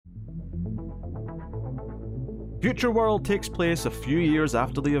Futureworld takes place a few years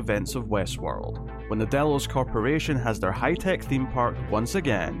after the events of Westworld, when the Delos Corporation has their high-tech theme park once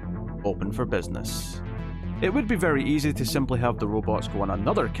again open for business. It would be very easy to simply have the robots go on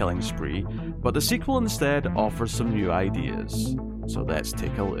another killing spree, but the sequel instead offers some new ideas. So let's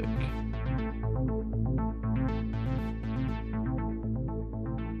take a look.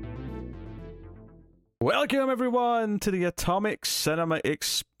 Welcome everyone to the Atomic Cinema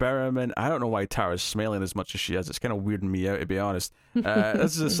Experiment. I don't know why Tara's smiling as much as she is. It's kind of weirding me out, to be honest.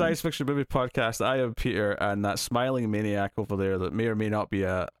 This is a science fiction movie podcast. I am Peter, and that smiling maniac over there that may or may not be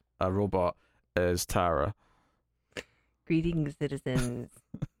a robot is Tara. Greetings, citizens.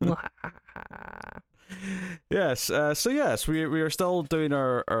 Yes, we are still doing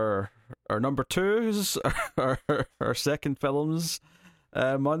our number twos, our second films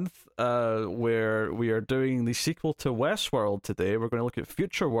month, where we are doing the sequel to Westworld today. We're going to look at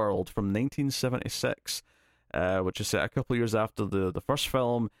Futureworld from 1976, which is set a couple of years after the first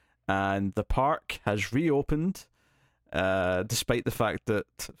film, and the park has reopened, despite the fact that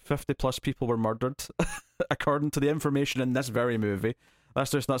 50 plus people were murdered, according to the information in this very movie.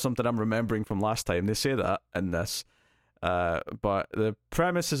 That's just not something I'm remembering from last time. They say that in this. But the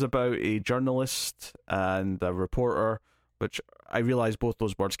premise is about a journalist and a reporter, which I realize both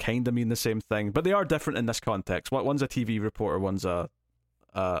those words kind of mean the same thing, but they are different in this context. One's a TV reporter, one's a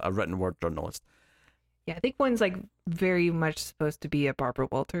written word journalist. Yeah, I think one's like very much supposed to be a Barbara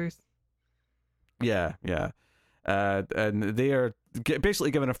Walters. Yeah. And they are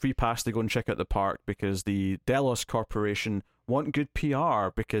basically given a free pass to go and check out the park because the Delos Corporation want good PR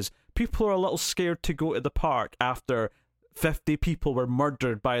because people are a little scared to go to the park after 50 people were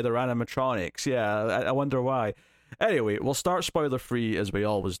murdered by their animatronics. Yeah, I wonder why. Anyway, we'll start spoiler free as we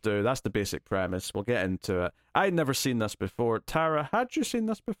always do. That's the basic premise. We'll get into it. I'd never seen this before. Tara, had you seen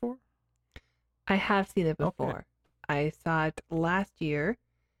this before? I have seen it before. Okay. I saw it last year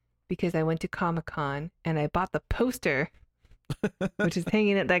because I went to Comic-Con and I bought the poster, which is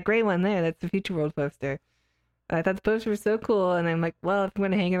hanging at that gray one there. That's the Futureworld poster. I thought the poster was so cool, and I'm like, well, if I'm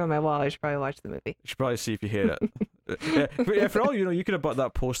going to hang it on my wall, I should probably watch the movie. You should probably see if you hate it. Yeah, for all you know, you could have bought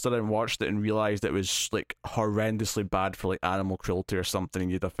that poster and watched it and realised it was like horrendously bad for like animal cruelty or something, and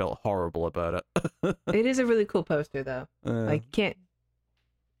you'd have felt horrible about it. It is a really cool poster, though. Like, you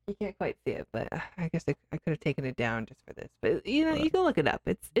can't quite see it, but I guess I could have taken it down just for this. But you know, you can look it up.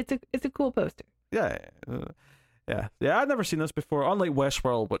 It's a cool poster. Yeah. I'd never seen this before. Unlike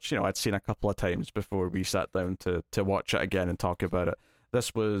Westworld, which I'd seen a couple of times before we sat down to watch it again and talk about it.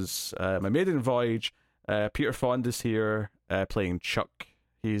 This was my maiden voyage. Peter Fonda is here playing Chuck.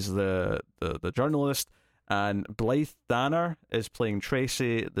 He's the journalist, and Blythe Danner is playing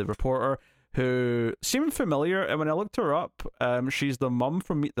Tracy, the reporter, who seemed familiar. And when I looked her up, she's the mum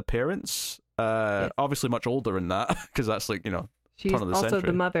from Meet the Parents. Yes. Obviously much older than that, because that's like she's turn of the also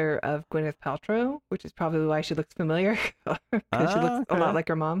century. The mother of Gwyneth Paltrow, which is probably why she looks familiar, because she looks a lot like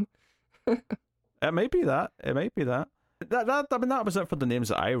her mom. It might be that. That was it for the names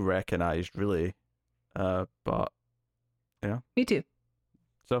that I recognised, really. But yeah, me too.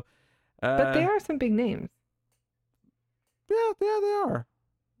 So, but there are some big names. Yeah, they are.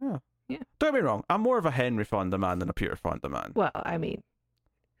 Yeah. Don't get me wrong. I'm more of a Henry Fonda man than a Peter Fonda man. Well, I mean,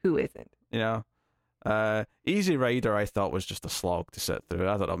 who isn't? Easy Rider I thought was just a slog to sit through.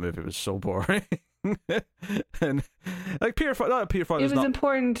 I thought that movie was so boring. And like Peter Fonda it was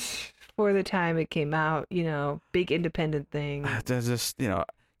important for the time it came out. Big independent thing. There's just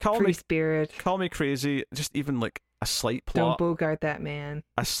free spirit. Call me crazy. Just even like a slight plot. Don't bogart that man.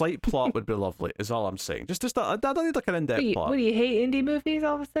 A slight plot would be lovely. Is all I'm saying. I don't need like an in-depth plot. What do you hate indie movies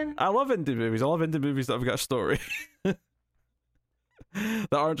all of a sudden? I love indie movies. I love indie movies that have got a story. That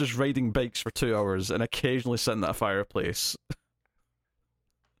aren't just riding bikes for 2 hours and occasionally sitting at a fireplace.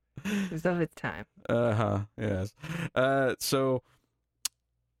 It was of its time. Yes. I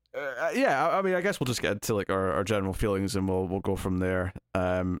mean, I guess we'll just get into like our general feelings and we'll go from there.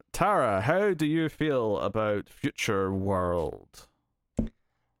 Tara, how do you feel about Futureworld?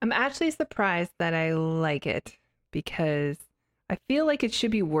 I'm actually surprised that I like it because I feel like it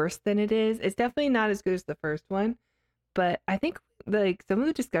should be worse than it is. It's definitely not as good as the first one, but I think like some of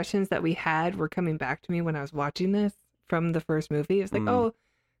the discussions that we had were coming back to me when I was watching this from the first movie. It's like,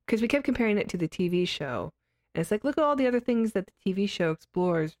 because we kept comparing it to the TV show. And it's like, look at all the other things that the TV show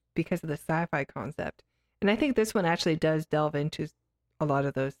explores because of the sci-fi concept. And I think this one actually does delve into a lot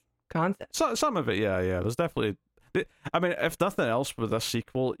of those concepts. So, some of it, yeah. There's definitely... I mean, if nothing else with this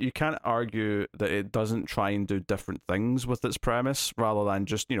sequel, you can't argue that it doesn't try and do different things with its premise, rather than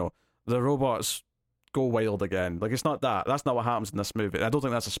just, the robots go wild again. Like, it's not that. That's not what happens in this movie. I don't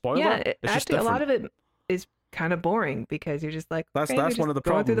think that's a spoiler. Yeah, it's actually, a lot of it is kind of boring because you're just like, That's okay, one of the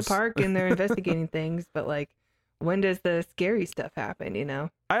going through the problems. park and they're investigating things, but like, when does the scary stuff happen?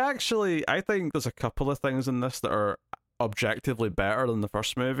 I think there's a couple of things in this that are objectively better than the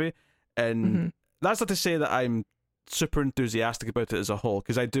first movie, and Mm-hmm. that's not to say that I'm super enthusiastic about it as a whole,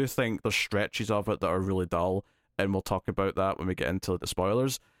 because I do think there's stretches of it that are really dull, and we'll talk about that when we get into the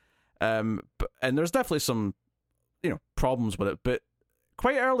spoilers. And there's definitely some, problems with it, but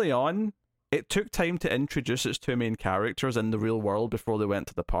quite early on, it took time to introduce its two main characters in the real world before they went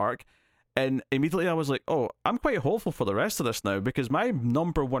to the park. And immediately I was like, oh, I'm quite hopeful for the rest of this now, because my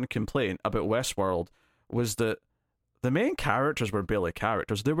number one complaint about Westworld was that the main characters were barely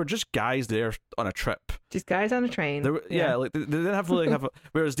characters. They were just guys there on a trip. Just guys on a train. Like they didn't have really have.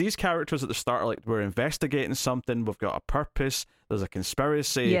 Whereas these characters at the start are like, we're investigating something. We've got a purpose. There's a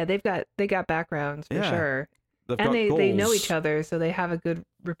conspiracy. Yeah, they got backgrounds for sure. And they know each other, so they have a good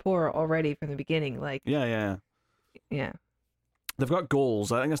rapport already from the beginning. Like yeah. They've got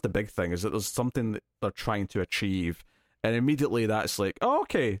goals. I think that's the big thing, is that there's something that they're trying to achieve, and immediately that's like, oh,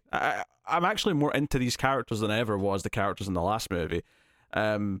 okay, I'm actually more into these characters than I ever was the characters in the last movie.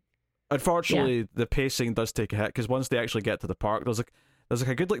 Unfortunately, the pacing does take a hit, because once they actually get to the park, there's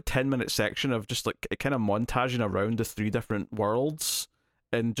a good 10-minute section of just kind of montaging around the three different worlds,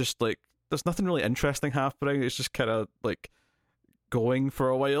 and just there's nothing really interesting happening. It's just kind of going for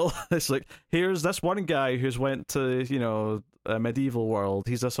a while. It's like, here's this one guy who's went to a medieval world.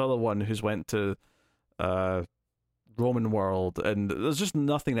 He's this other one who's went to Roman world, and there's just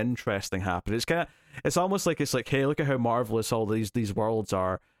nothing interesting happening. It's almost like hey, look at how marvelous all these worlds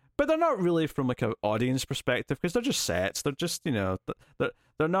are, but they're not really from an audience perspective, because they're just sets. They're just they're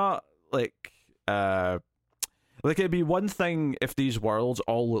not it'd be one thing if these worlds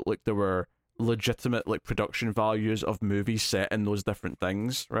all looked like they were legitimate production values of movies set in those different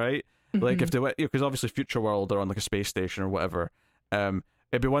things, right? Mm-hmm. If they went, because obviously Futureworld, they're on a space station or whatever.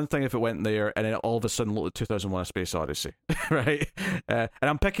 It'd be one thing if it went there and then all of a sudden looked like 2001: A Space Odyssey, right? And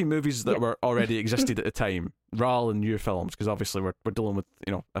I'm picking movies that were already existed at the time rather than new films, because obviously we're dealing with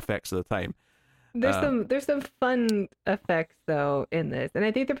effects of the time. There's some fun effects though in this, and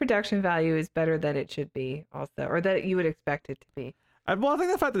I think the production value is better than it should be, also, or that you would expect it to be. Well, I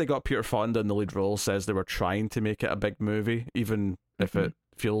think the fact that they got Peter Fonda in the lead role says they were trying to make it a big movie, even if it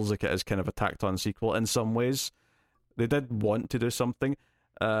feels like it is kind of a tacked on sequel in some ways. They did want to do something.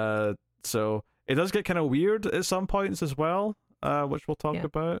 So it does get kind of weird at some points as well, which we'll talk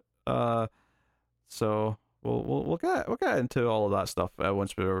about. So we'll get into all of that stuff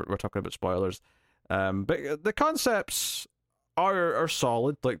once we're talking about spoilers. But the concepts are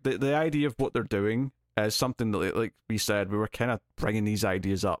solid. The idea of what they're doing is something that, like we said, we were kind of bringing these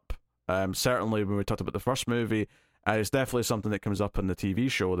ideas up. Certainly when we talked about the first movie, and it's definitely something that comes up in the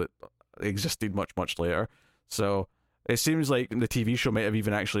TV show that existed much later. So it seems like the TV show might have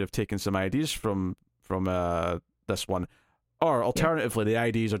even actually have taken some ideas from this one. Or alternatively, the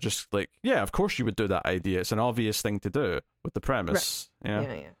ideas are just of course you would do that idea. It's an obvious thing to do with the premise. Right.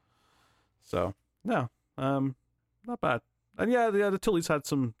 Yeah. So, no, not bad. And the two leads had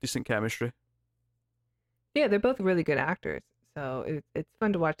some decent chemistry. Yeah, they're both really good actors, so it's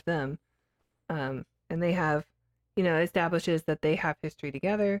fun to watch them. And they have, establishes that they have history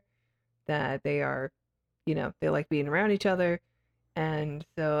together, that they are, they like being around each other, and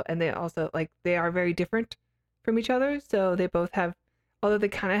they also they are very different from each other. So they both have, although they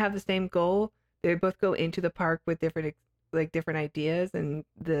kind of have the same goal, they both go into the park with different ideas, and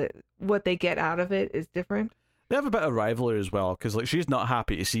what they get out of it is different. They have a bit of rivalry as well, because she's not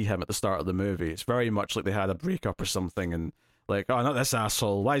happy to see him at the start of the movie. It's very much like they had a breakup or something, and oh, not this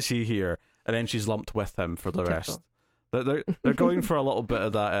asshole, why is he here? And then she's lumped with him for the rest. They're going for a little bit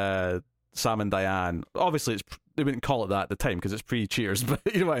of that Sam and Diane. Obviously, they wouldn't call it that at the time because it's pre-Cheers, but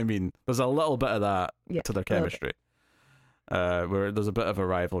you know what I mean. There's a little bit of that to their chemistry, where there's a bit of a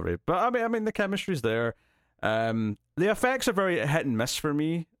rivalry. But I mean, the chemistry's there. The effects are very hit and miss for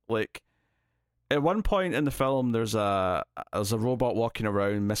me. At one point in the film, there's a robot walking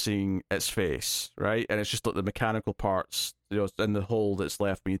around missing its face, right? And it's just the mechanical parts, in the hole that's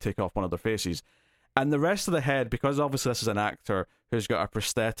left when you take off one of their faces. And the rest of the head, because obviously this is an actor who's got a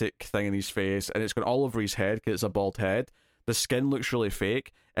prosthetic thing in his face, and it's got all over his head because it's a bald head, the skin looks really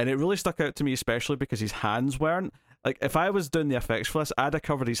fake. And it really stuck out to me, especially because his hands weren't. If I was doing the effects for this, I'd have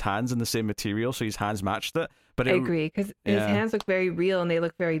covered his hands in the same material so his hands matched it. But I agree, because his hands look very real and they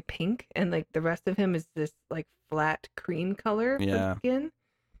look very pink, and the rest of him is this flat cream color for skin,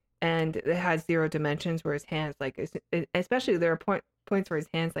 and it has 0 dimensions. Where his hands especially there are points where his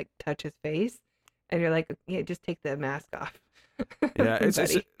hands touch his face, and you're like, yeah, just take the mask off. Yeah,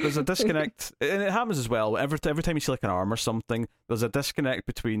 there's a disconnect, and it happens as well. Every time you see like an arm or something, there's a disconnect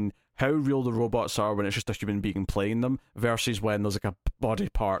between how real the robots are when it's just a human being playing them, versus when there's like a body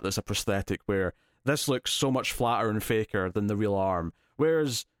part that's a prosthetic, where this looks so much flatter and faker than the real arm.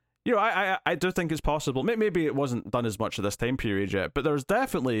 Whereas, I do think it's possible. Maybe it wasn't done as much at this time period yet, but there's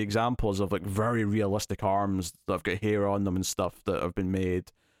definitely examples of like very realistic arms that have got hair on them and stuff that have been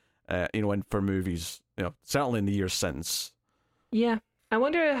made, for movies. Certainly in the years since. Yeah, I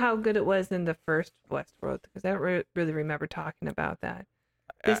wonder how good it was in the first Westworld, because I don't really remember talking about that.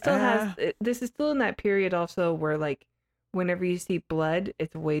 This is still in that period also where like whenever you see blood,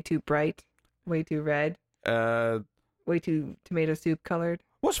 it's way too bright, way too red, way too tomato soup colored.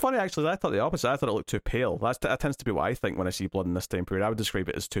 What's funny, actually, I thought the opposite. I thought it looked too pale. That tends to be what I think when I see blood in this time period. I would describe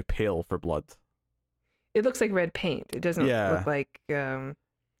it as too pale for blood. It looks like red paint. It doesn't look like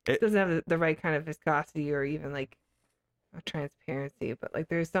it doesn't have the right kind of viscosity or even like transparency. But like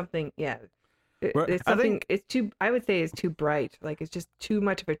there's something, it's something. It's too. I would say it's too bright. Like it's just too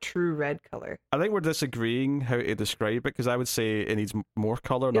much of a true red color. I think we're disagreeing how to describe it, because I would say it needs more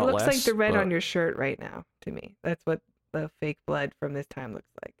color, not less. It looks like the red on your shirt right now to me. That's what the fake blood from this time looks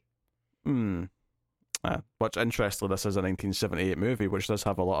like. What's interesting, this is a 1978 movie, which does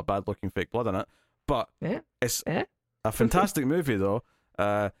have a lot of bad looking fake blood in it, but it's a fantastic movie though.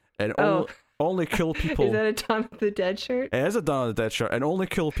 And only cool people. Is that a Dawn of the Dead shirt? It is a Dawn of the Dead shirt, and only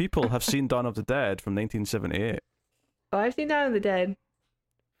cool people have seen Dawn of the Dead from 1978. Oh, I've seen Dawn of the Dead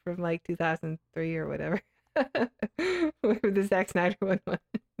from like 2003 or whatever. Whatever the Zack Snyder one was.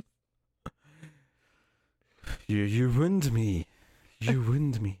 You wound me. You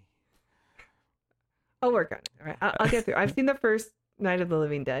wound me. I'll work on it. All right, I'll get through. I've seen the first Night of the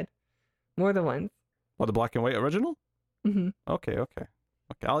Living Dead more than once. What, the black and white original? Mm-hmm. Okay,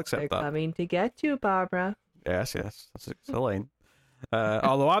 I'll accept that. They're coming to get you, Barbara. Yes, that's a line.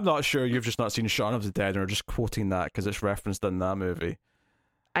 Although I'm not sure you've just not seen Shaun of the Dead and are just quoting that because it's referenced in that movie.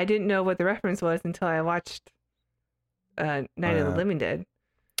 I didn't know what the reference was until I watched Night of the Living Dead,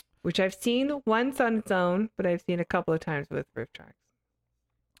 which I've seen once on its own, but I've seen a couple of times with riff tracks.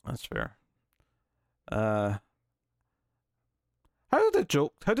 That's fair. How did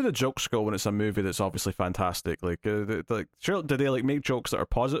the jokes go when it's a movie that's obviously fantastic? Like, do they like make jokes that are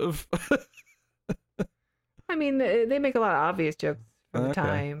positive? I mean, they make a lot of obvious jokes for the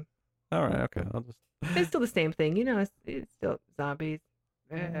time. All right, okay. It's still the same thing, It's still zombies.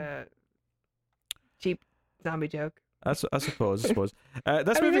 Cheap zombie joke. I suppose. This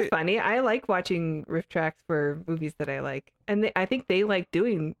movie, they're funny. I like watching riff tracks for movies that I like, and I think they like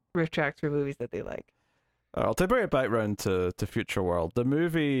doing riff tracks for movies that they like. To bring it back round to Futureworld, the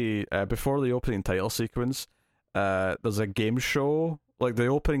movie, before the opening title sequence, there's a game show. Like, the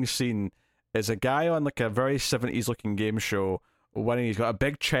opening scene is a guy on like a very 70s looking game show winning. He's got a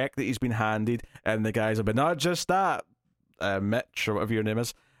big check that he's been handed, and the guy's but not just that, Mitch, or whatever your name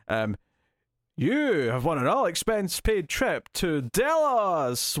is, you have won an all-expense-paid trip to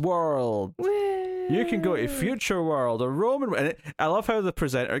Delos World. Woo! You can go to Futureworld, a Roman. And I love how the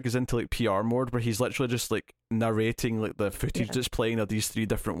presenter goes into like PR mode, where he's literally just like narrating like the footage that's playing of these 3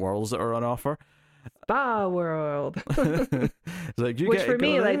 different worlds that are on offer. Spa World. Like, which for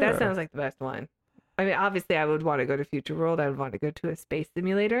me, like that sounds like the best one. I mean, obviously, I would want to go to Futureworld. I would want to go to a space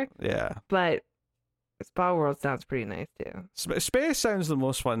simulator. Yeah, but Spa World sounds pretty nice too. Space sounds the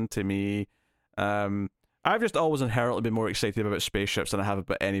most fun to me. I've just always inherently been more excited about spaceships than I have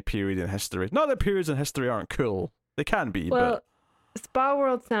about any period in history. Not that periods in history aren't cool. They can be, but Spa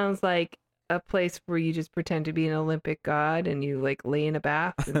World sounds like a place where you just pretend to be an Olympic god and you like lay in a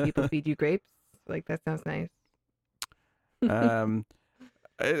bath and people feed you grapes. Like, that sounds nice.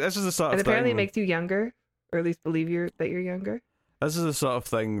 This is the sort of and apparently thing... it makes you younger, or at least believe that you're younger. This is the sort of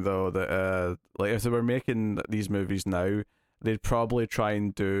thing, though, that like if they were making these movies now, they'd probably try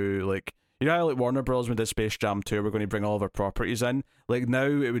and do like, you know how like Warner Bros. When did Space Jam 2, we're going to bring all of our properties in. Like, now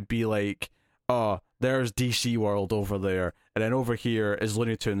it would be like, oh, there's DC World over there, and then over here is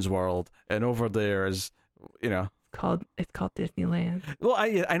Looney Tunes World, and over there is, It's called Disneyland. Well,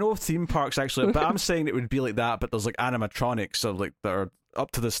 I know theme parks actually, but I'm saying it would be like that, but there's like animatronics of like that are up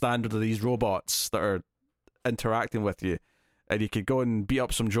to the standard of these robots that are interacting with you, and you could go and beat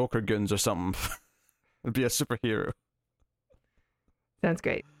up some Joker goons or something and be a superhero. Sounds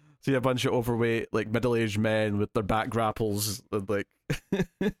great. See a bunch of overweight, like middle-aged men with their back grapples, and like,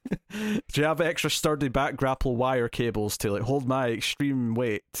 do you have extra sturdy back grapple wire cables to like hold my extreme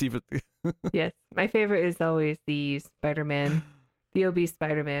weight? Even yes, my favorite is always the Spider-Man, the obese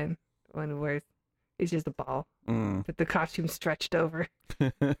Spider-Man one where it's just a ball with the costume stretched over.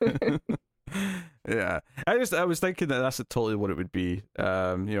 Yeah, I was thinking that that's totally what it would be.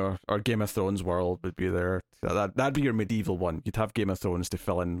 Our Game of Thrones world would be there. That'd be your medieval one. You'd have Game of Thrones to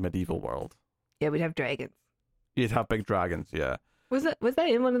fill in medieval world. Yeah, we'd have dragons. You'd have big dragons. Yeah. Was that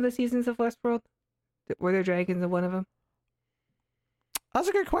in one of the seasons of Westworld? Were there dragons in one of them? That's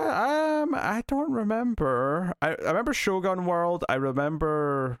a good question. I don't remember. I remember Shogun World. I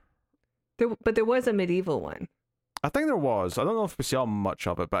remember. But there was a medieval one. I think there was. I don't know if we saw much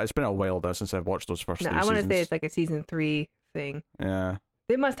of it, but it's been a while now since I've watched those first three I want to seasons. say it's like a season 3 thing. Yeah.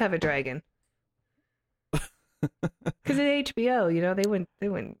 They must have a dragon. Because it's HBO, they wouldn't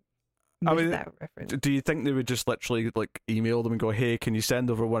miss that reference. Do you think they would just literally like email them and go, "Hey, can you send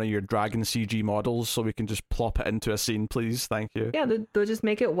over one of your dragon CG models so we can just plop it into a scene, please? Thank you." Yeah, they'll just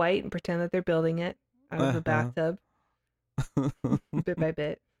make it white and pretend that they're building it out of a bathtub, bit by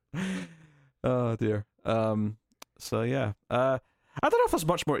bit. Oh dear. So yeah. I don't know if there's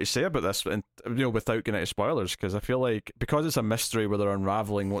much more to say about this, and without getting into spoilers, because I feel like because it's a mystery where they're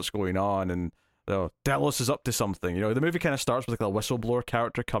unraveling what's going on, and Delos is up to something. The movie kind of starts with like a whistleblower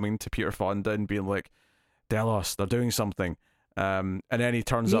character coming to Peter Fonda and being like, "Delos, they're doing something," and then he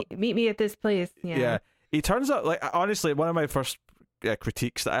turns up. Meet me at this place. Yeah, he turns up. Like honestly, one of my first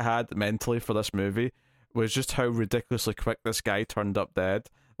critiques that I had mentally for this movie was just how ridiculously quick this guy turned up dead.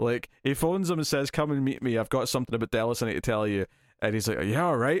 Like, he phones him and says, "Come and meet me. I've got something about Delos I need to tell you." And he's like, "Yeah,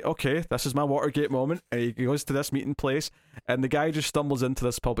 all right, okay. This is my Watergate moment." And he goes to this meeting place, and the guy just stumbles into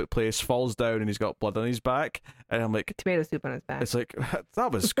this public place, falls down, and he's got blood on his back. And I'm like, tomato soup on his back. It's like,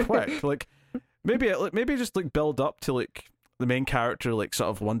 that was quick. Like, maybe just like build up to like the main character like sort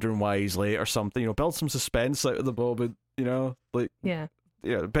of wondering why he's late or something. Build some suspense out of the moment. Like yeah.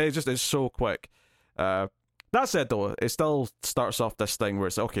 But it's so quick. That said, though, it still starts off this thing where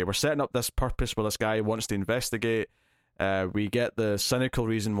it's, okay, we're setting up this purpose where this guy wants to investigate. We get the cynical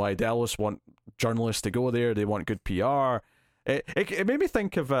reason why Delos want journalists to go there. They want good PR. It made me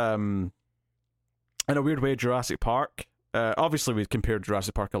think of, in a weird way, Jurassic Park. Obviously, we compared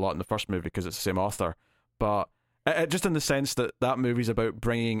Jurassic Park a lot in the first movie because it's the same author. But just in the sense that movie's about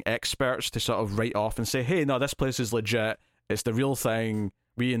bringing experts to sort of write off and say, "Hey, no, this place is legit. It's the real thing.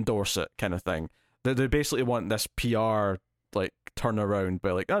 We endorse it," kind of thing. They basically want this PR like turnaround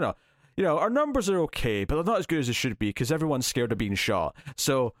by like, "Oh no, our numbers are okay, but they're not as good as they should be because everyone's scared of being shot.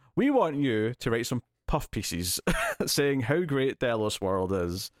 So we want you to write some puff pieces saying how great Delos World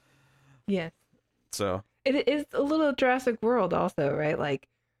is." Yes. So it is a little Jurassic World also, right? Like,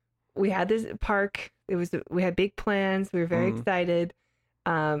 we had this park. We had big plans. We were very excited.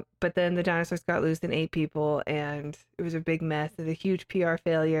 But then the dinosaurs got loose and ate people, and it was a big mess and a huge PR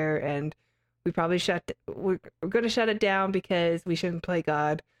failure. And we probably we're going to shut it down because we shouldn't play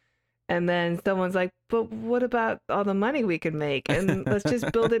God. And then someone's like, "But what about all the money we could make? And let's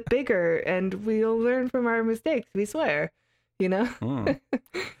just build it bigger, and we'll learn from our mistakes. We swear."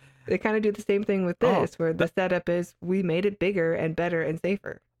 They kind of do the same thing with this, where the setup is we made it bigger and better and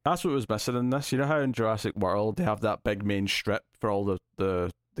safer. That's what was missing in this. You know how in Jurassic World they have that big main strip for all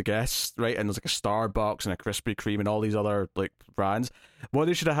the guests, right? And there's like a Starbucks and a Krispy Kreme and all these other like brands. What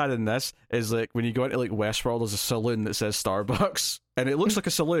they should have had in this is like when you go into like Westworld, there's a saloon that says Starbucks, and it looks like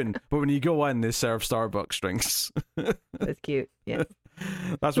a saloon, but when you go in, they serve Starbucks drinks. That's cute. Yeah,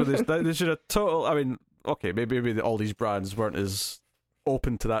 that's what they should have. I mean, okay, maybe all these brands weren't as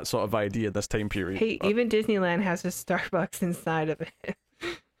open to that sort of idea this time period. Hey, even Disneyland has a Starbucks inside of it.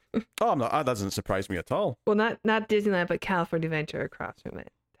 Oh, that doesn't surprise me at all. Well, not Disneyland, but California Adventure across from it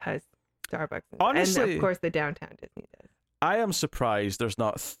has Starbucks. Honestly, and of course the downtown Disney does. I am surprised there's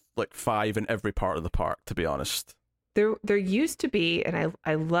not like 5 in every part of the park, to be honest. There used to be, and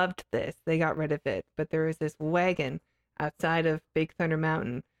I loved this. They got rid of it, but there was this wagon outside of Big Thunder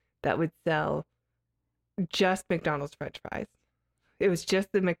Mountain that would sell just McDonald's French fries. It was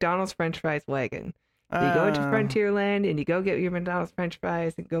just the McDonald's French fries wagon. You go into Frontierland and you go get your McDonald's French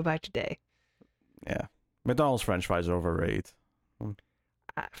fries and go about your day. Yeah, McDonald's French fries are overrated.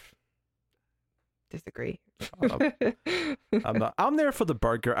 Disagree. I'm there for the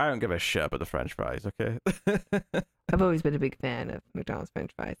burger. I don't give a shit about the French fries. Okay. I've always been a big fan of McDonald's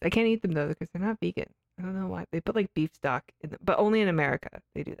French fries. I can't eat them though because they're not vegan. I don't know why. They put like beef stock in them, but only in America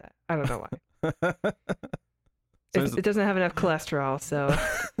they do that. I don't know why. It doesn't have enough cholesterol, so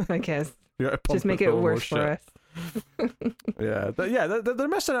I guess just make it worse for us. They're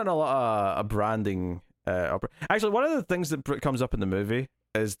missing out on a lot of branding. Actually, one of the things that comes up in the movie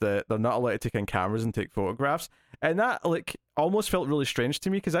is that they're not allowed to take in cameras and take photographs, and that like almost felt really strange to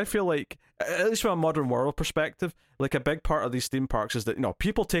me because I feel like, at least from a modern world perspective, like a big part of these theme parks is that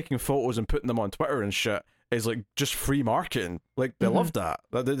people taking photos and putting them on Twitter and shit is like just free marketing. Like they love that.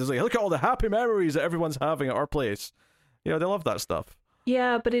 There's like, look at all the happy memories that everyone's having at our place. You know, they love that stuff.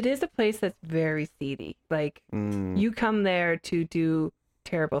 Yeah, but it is a place that's very seedy. Like you come there to do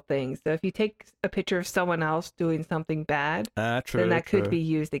terrible things. So if you take a picture of someone else doing something bad, then that could be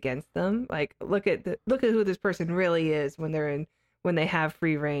used against them. Like look at who this person really is when they have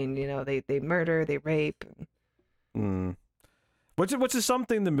free reign. You know, they murder, they rape. Which is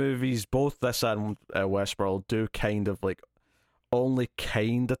something the movies, both this and Westworld, do kind of like only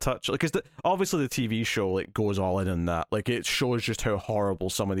kind of touch, because obviously the TV show like goes all in on that. Like it shows just how horrible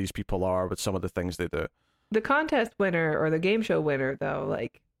some of these people are with some of the things they do. The contest winner or the game show winner, though,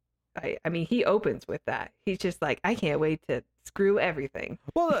 like I mean, he opens with that. He's just like, I can't wait to screw everything.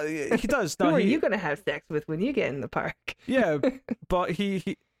 Well, he does. Who are you gonna have sex with when you get in the park? Yeah, but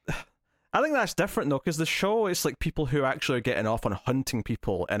he I think that's different though, because the show is like people who actually are getting off on hunting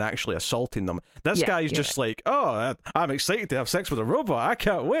people and actually assaulting them. This guy's just like, oh, I'm excited to have sex with a robot. I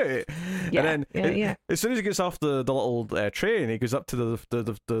can't wait. Yeah, and then as soon as he gets off the little train, he goes up to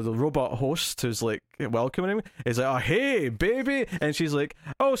the robot host who's like welcoming him. He's like, oh, hey, baby. And she's like,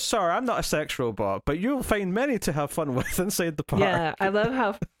 oh, sorry, I'm not a sex robot, but you'll find many to have fun with inside the park. Yeah, I love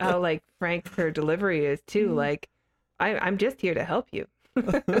how like frank her delivery is too. Like, I'm just here to help you.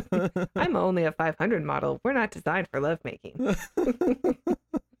 I'm only a 500 model. We're not designed for lovemaking. Does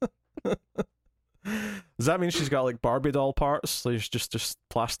that mean she's got like Barbie doll parts? Like just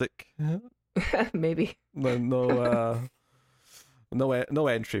plastic? Maybe. No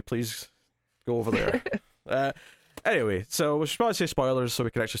entry. Please go over there. Anyway, so we should probably say spoilers so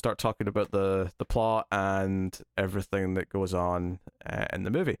we can actually start talking about the plot and everything that goes on in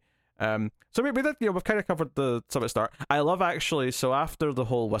the movie. So we did, we've kind of covered some at the start. I love actually, so after the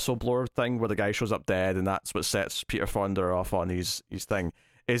whole whistleblower thing where the guy shows up dead and that's what sets Peter Fonda off on his thing,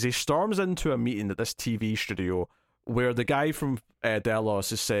 is he storms into a meeting at this TV studio where the guy from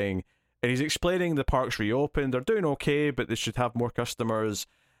Delos is saying, and he's explaining the park's reopened, they're doing okay, but they should have more customers.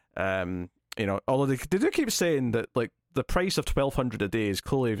 Although they do keep saying that like the price of $1,200 a day is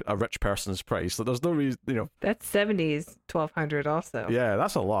clearly a rich person's price. So there's no reason, That's 70s $1,200 also. Yeah,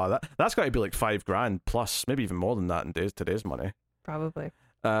 that's a lot. That's got to be like $5,000 plus, maybe even more than that in today's money. Probably.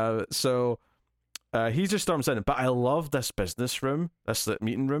 So he just storms in, but I love this business room, this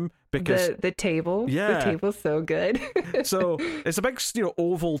meeting room, because the table. Yeah, the table's so good. So it's a big,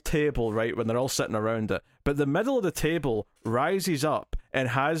 oval table, right, when they're all sitting around it. But the middle of the table rises up and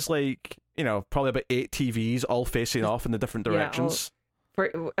has like, probably about 8 TVs all facing off in the different directions. For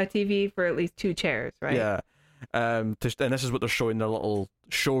a TV for at least 2 chairs, right? Yeah. And this is what they're showing their little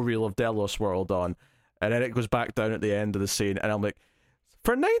show reel of Delos World on. And then it goes back down at the end of the scene, and I'm like,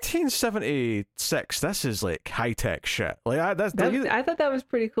 for 1976, this is like high-tech shit. Like I thought that was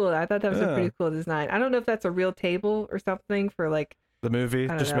pretty cool. I thought that was a pretty cool design. I don't know if that's a real table or something for like the movie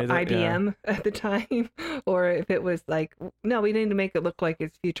just made it, IBM at the time, or if it was like, no, we need to make it look like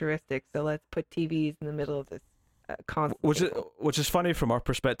it's futuristic, so let's put TVs in the middle of this console. Which is funny from our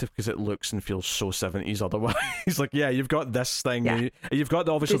perspective because it looks and feels so 70s otherwise. Like, yeah, you've got this thing, and you've got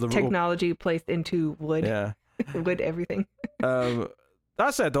obviously this technology placed into wood. Yeah. Wood everything.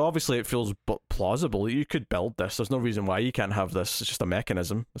 That said, though, obviously it feels plausible. You could build this. There's no reason why you can't have this. It's just a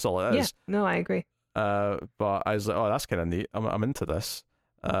mechanism. That's all it is. Yeah, no, I agree. But I was like, oh, that's kind of neat. I'm into this.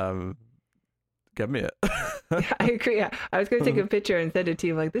 Give me it. Yeah, I agree. Yeah. I was going to take a picture and send it to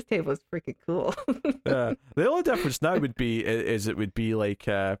you. Like, this table is freaking cool. Yeah. The only difference now would be it would be like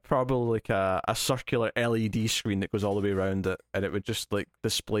probably like a circular LED screen that goes all the way around it, and it would just like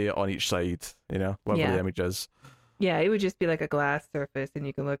display it on each side. Whatever the image is. Yeah, it would just be like a glass surface, and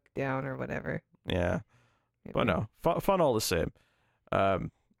you can look down or whatever. Yeah, but no, fun all the same.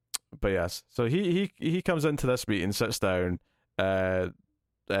 But yes, so he comes into this meeting, sits down.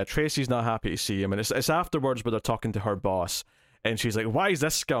 Tracy's not happy to see him, and it's afterwards where they're talking to her boss, and she's like, "Why is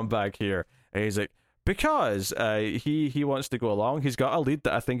this scumbag here?" And he's like, "Because he wants to go along. He's got a lead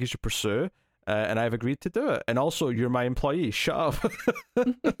that I think he should pursue, and I've agreed to do it. And also, you're my employee. Shut up."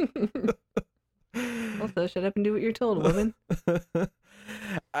 Also, shut up and do what you're told, woman.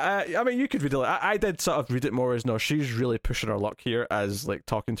 I mean, you could read it. I did sort of read it more as, no, she's really pushing her luck here as like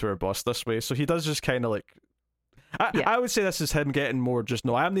talking to her boss this way. So he does just kind of like, I would say this is him getting more just,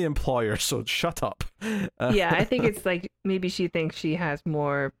 no, I'm the employer, so shut up. Yeah, I think it's like maybe she thinks she has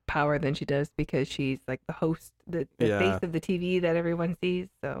more power than she does because she's like the host, the face of the TV that everyone sees.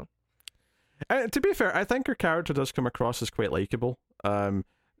 So, and to be fair, I think her character does come across as quite likable. I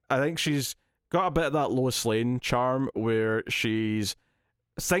think she's got a bit of that Lois Lane charm where she's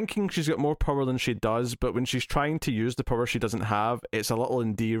thinking she's got more power than she does, but when she's trying to use the power she doesn't have, it's a little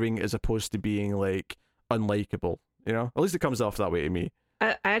endearing as opposed to being like, unlikable. You know, at least it comes off that way to me.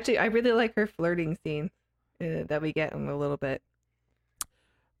 I really like her flirting scene that we get in a little bit.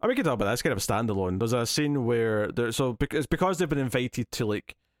 We can talk about that. It's kind of a standalone. There's a scene where it's because they've been invited to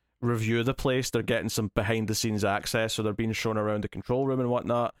like review the place. They're getting some behind the scenes access, so they're being shown around the control room and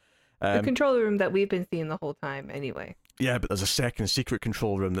whatnot. The control room that we've been seeing the whole time, anyway. Yeah, but there's a second secret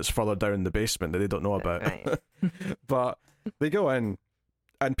control room that's further down in the basement that they don't know about. Right. But they go in,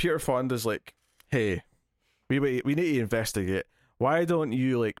 and Peter Fonda's like, "Hey, we need to investigate. Why don't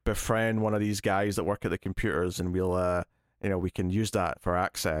you like befriend one of these guys that work at the computers, and we'll we can use that for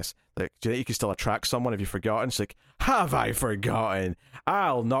access. Like, do you think you can still attract someone if you've forgotten?" She's like, "Have I forgotten?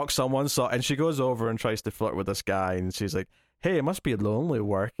 I'll knock someone." So, and she goes over and tries to flirt with this guy, and she's like, "Hey, it must be lonely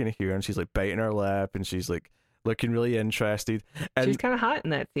working here." And she's like biting her lip, and she's like looking really interested. And she's kind of hot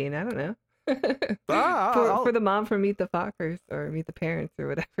in that scene. I don't know. For the mom from Meet the Fockers or Meet the Parents or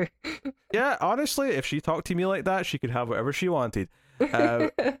whatever. Yeah, honestly, if she talked to me like that, she could have whatever she wanted.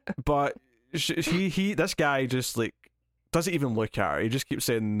 But this guy just like doesn't even look at her. He just keeps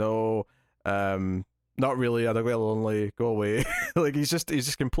saying no, not really. I'm really lonely. Go away. Like he's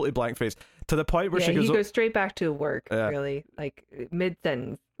just completely blank faced to the point where he goes straight back to work. Really, like mid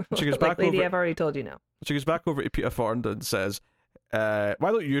sentence. She goes like, back lady, over. I've already told you no. She goes back over to Peter Fonda and says, "Why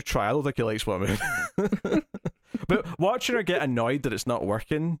don't you try? I don't think he likes women." But watching her get annoyed that it's not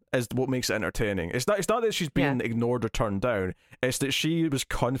working is what makes it entertaining. It's not that she's being ignored or turned down. It's that she was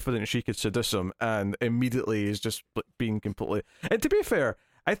confident she could seduce him and immediately is just being completely... And to be fair,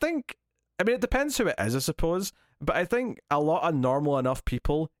 I mean, it depends who it is, I suppose, but I think a lot of normal enough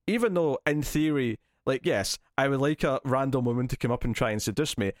people, even though in theory, like, yes, I would like a random woman to come up and try and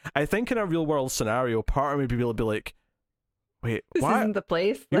seduce me, I think in a real world scenario, part of me would be able to be like, wait, this why? Isn't the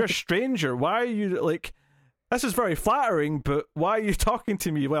place? You're a stranger. Why are you, like... This is very flattering, but why are you talking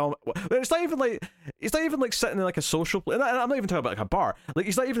to me? Well, it's not even like sitting in like a social place. I'm not even talking about like a bar. Like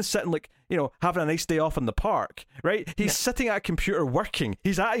he's not even sitting like, you know, having a nice day off in the park, right? He's sitting at a computer working.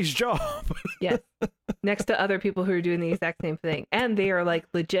 He's at his job. Yes. Next to other people who are doing the exact same thing. And they are like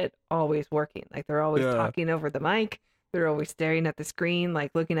legit always working. Like they're always talking over the mic. They're always staring at the screen,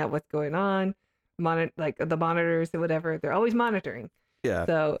 like looking at what's going on, like the monitors or whatever. They're always monitoring. Yeah.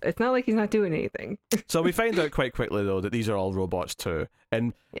 So it's not like he's not doing anything. So we find out quite quickly, though, that these are all robots too.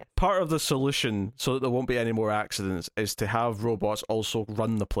 And part of the solution, so that there won't be any more accidents, is to have robots also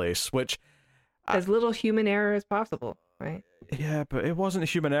run the place, which... As little human error as possible, right? Yeah, but it wasn't a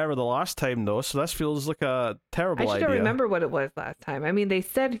human error the llast time, though, so this feels like a terrible idea. I don't remember what it was last time. I mean, they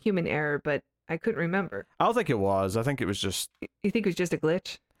said human error, but I couldn't remember. I don't think it was. I think it was just... You think it was just a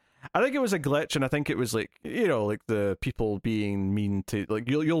glitch? I think it was a glitch, and I think it was like, you know, like the people being mean to, like,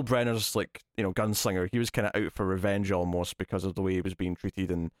 Yul Brenner's, like, you know, gunslinger. He was kind of out for revenge almost because of the way he was being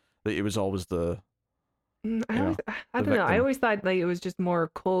treated, and that he was always the... I don't know. I always thought like it was just more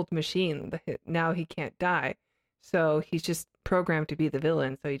cold machine. Now he can't die, so he's just programmed to be the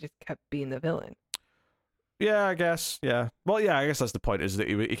villain. So he just kept being the villain. Yeah, I guess. Yeah. Well, yeah, I guess that's the point, is that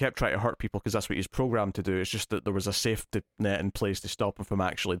he kept trying to hurt people because that's what he's programmed to do. It's just that there was a safety net in place to stop him from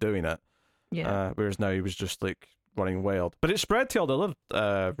actually doing it. Yeah. Whereas now he was just like running wild. But it spread to all the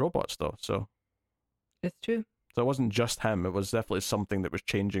other robots though, so. It's true. So it wasn't just him. It was definitely something that was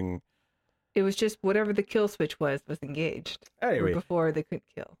changing. It was just whatever the kill switch was engaged. Anyway. Before they could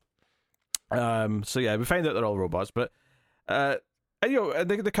kill. So yeah, we find out they're all robots, but and, you know,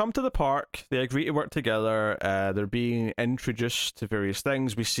 they come to the park, they agree to work together, they're being introduced to various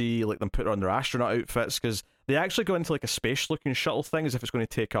things. We see like them put on their astronaut outfits, because they actually go into like a space-looking shuttle thing as if it's going to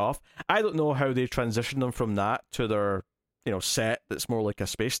take off. I don't know how they transition them from that to their, you know, set that's more like a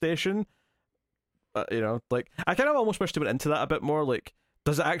space station. You know, like, I kind of almost wish they went into that a bit more. Like,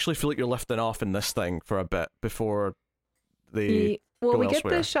 does it actually feel like you're lifting off in this thing for a bit before they Well, go we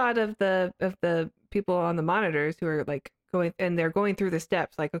elsewhere? get the shot of the people on the monitors who are like they're going through the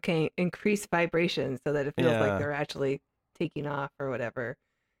steps, like, okay, increase vibration so that it feels like they're actually taking off or whatever.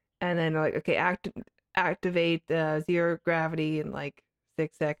 And then like, okay, activate zero gravity in like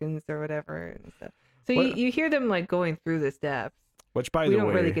 6 seconds or whatever and stuff. So you hear them like going through the steps. Which, by the way, way, we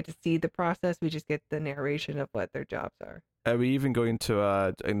don't really get to see the process. We just get the narration of what their jobs are. Are we even going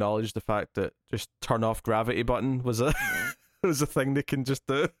to acknowledge the fact that just turn off gravity button was a was a thing they can just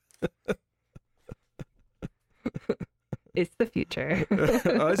do? It's the future.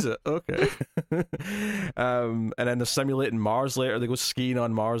 Oh, is it? Okay. And then they're simulating Mars later. They go skiing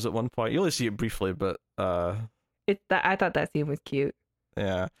on Mars at one point. You only see it briefly, but I thought that scene was cute.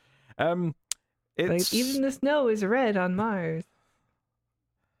 Yeah. Like, even the snow is red on Mars.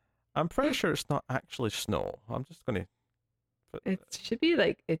 I'm pretty sure it's not actually snow. I'm just gonna. It should be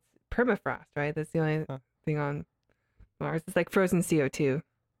like it's permafrost, right? That's the only thing on Mars. It's like frozen CO2.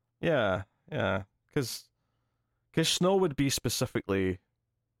 Yeah, because snow would be specifically,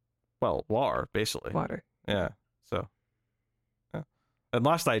 well, water, basically. Water. Yeah, so. Yeah. And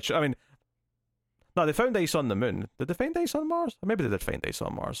last I mean, no, they found ice on the moon. Did they find ice on Mars? Or maybe they did find ice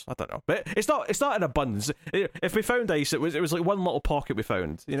on Mars. I don't know. But it's not in abundance. If we found ice, it was like one little pocket we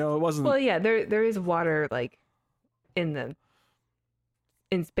found. You know, it wasn't. Well, yeah, there is water like in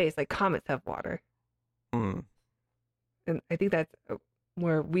space. Like comets have water. Mm. And I think that's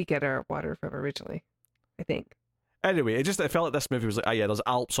where we get our water from originally. I think. Anyway, it felt like this movie was like, oh yeah, there's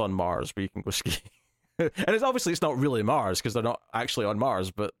Alps on Mars where you can go ski. And it's not really Mars because they're not actually on Mars,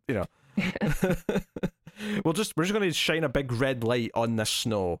 but you know. we're just going to shine a big red light on this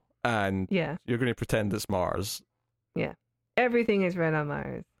snow, and you're going to pretend it's Mars. Yeah, everything is red on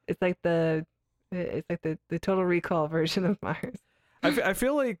Mars. It's like the Total Recall version of Mars. I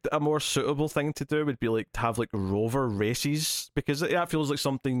feel like a more suitable thing to do would be like to have like rover races, because that feels like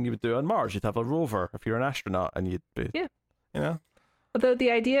something you would do on Mars. You'd have a rover if you're an astronaut, and you'd be you know. Although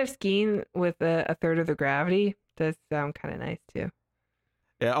the idea of skiing with a third of the gravity does sound kind of nice too.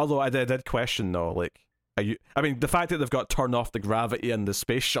 Yeah, although I did question though, like, I mean, the fact that they've got turn off the gravity in the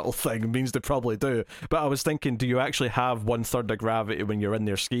space shuttle thing means they probably do. But I was thinking, do you actually have 1/3 of gravity when you're in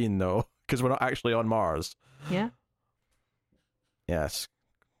there skiing though? Because we're not actually on Mars. Yeah. Yes.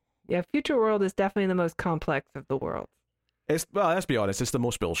 Yeah, Futureworld is definitely the most complex of the worlds. Well, let's be honest, it's the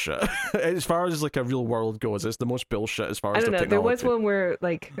most bullshit. As far as like a real world goes, it's the most bullshit as far as the technology. There was one where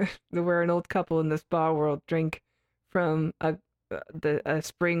like where an old couple in the spa world drink from a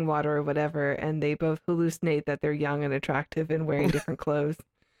spring water or whatever, and they both hallucinate that they're young and attractive and wearing different clothes.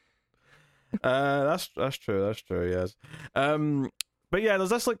 That's true. Yes. But yeah, there's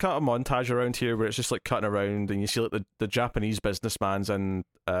this like kind of montage around here where it's just like cutting around, and you see like the Japanese businessman's in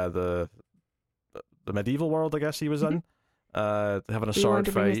the medieval world, I guess he was in, having a sword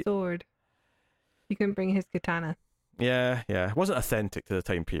fight. Bring a sword. You can bring his katana. Yeah. It wasn't authentic to the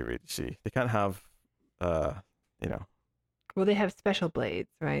time period. You see, they can't have, you know. Well, they have special blades,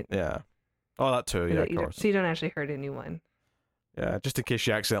 right? Yeah. Oh, that too. Yeah, of course. So you don't actually hurt anyone. Yeah, just in case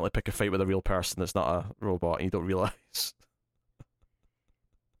you accidentally pick a fight with a real person that's not a robot and you don't realize.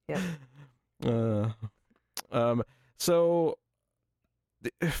 Yeah. So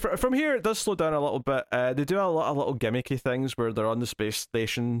from here it does slow down a little bit. They do a lot of little gimmicky things where they're on the space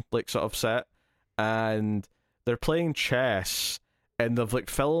station, like sort of set, and they're playing chess, and they've like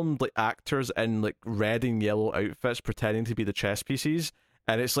filmed like actors in like red and yellow outfits pretending to be the chess pieces.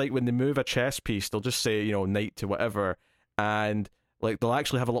 And it's like when they move a chess piece, they'll just say, you know, knight to whatever, and like they'll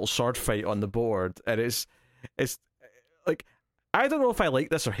actually have a little sword fight on the board, and it's like, I don't know if I like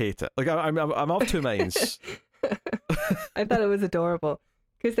this or hate it. Like I'm of two minds. I thought it was adorable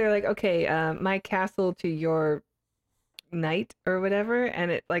because they're like, okay, my castle to your knight or whatever,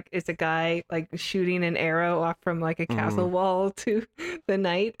 and it's a guy like shooting an arrow off from like a castle wall to the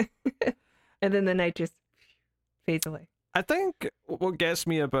knight, and then the knight just fades away. I think what gets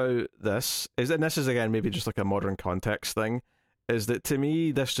me about this is, and this is again maybe just like a modern context thing, is that to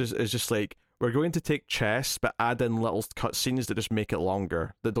me this is just like, we're going to take chess but add in little cutscenes that just make it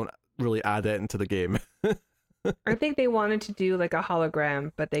longer, that don't really add it into the game. I think they wanted to do like a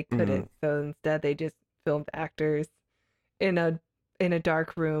hologram, but they couldn't. So instead they just filmed actors in a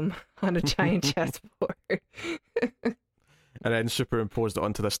dark room on a giant chessboard. And then superimposed it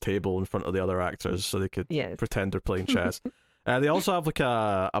onto this table in front of the other actors so they could pretend they're playing chess. They also have like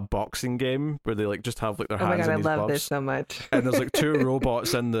a boxing game where they like just have like their hands in these gloves. I love this so much. And there's like two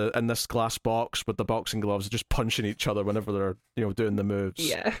robots in this glass box with the boxing gloves just punching each other whenever they're, you know, doing the moves.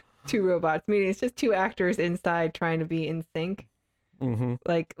 Yeah, two robots. Meaning it's just two actors inside trying to be in sync,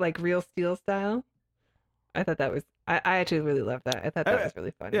 like Real Steel style. I thought that was. I actually really loved that. I thought that was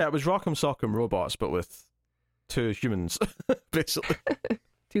really funny. Yeah, it was Rock'em Sock'em Robots, but with two humans, basically.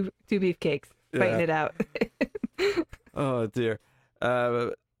 two beefcakes fighting it out. Oh dear.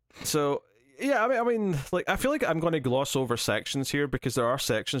 So yeah, I mean, like, I feel like I'm going to gloss over sections here because there are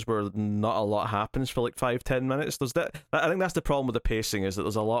sections where not a lot happens for like 5-10 minutes. There's that. I think that's the problem with the pacing, is that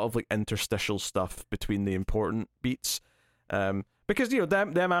there's a lot of like interstitial stuff between the important beats. Because, you know,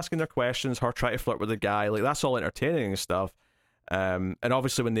 them asking their questions, her trying to flirt with the guy, like, that's all entertaining and stuff. And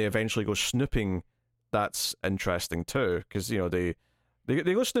obviously when they eventually go snooping, that's interesting too, because, you know, they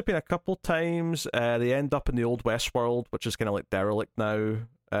go snooping a couple times. They end up in the old West world, which is kind of like derelict now,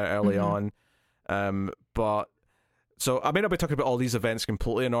 early on. But so I may not be talking about all these events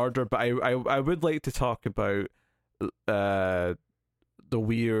completely in order, but I would like to talk about the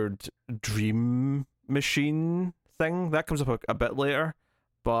weird dream machine thing that comes up a bit later.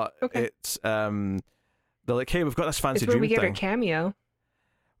 but Okay. it's they're like, hey, we've got this fancy It's where dream we get thing. our cameo.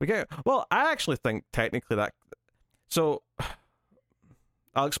 Well, I actually think technically that. So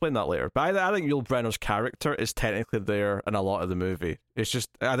I'll explain that later. But I think Yul Brynner's character is technically there in a lot of the movie. It's just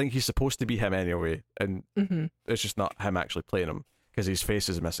I think he's supposed to be him anyway, and it's just not him actually playing him because his face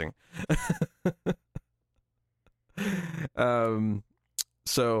is missing.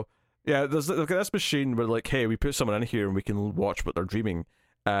 So yeah, they've got this machine where like, hey, we put someone in here and we can watch what they're dreaming,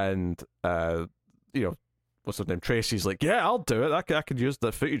 and what's her name? Tracy's like, yeah, I'll do it. I could use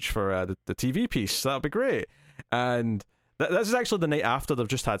the footage for the TV piece. That'd be great. And this is actually the night after they've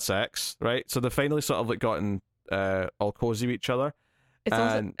just had sex, right? So they've finally sort of like gotten all cozy with each other. It's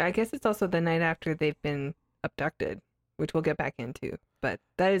also, I guess it's also the night after they've been abducted, which we'll get back into. But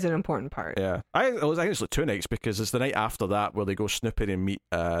that is an important part. Yeah, I think it's like 2 nights because it's the night after that where they go snooping and meet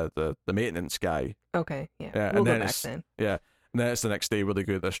the maintenance guy. Okay, yeah, we'll go back then. Yeah, and then it's the next day where they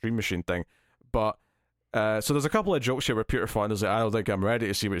go to the stream machine thing. But so there's a couple of jokes here where Peter Fonda's like, I don't think I'm ready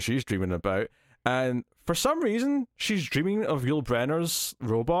to see what she's dreaming about. And for some reason, she's dreaming of Yul Brynner's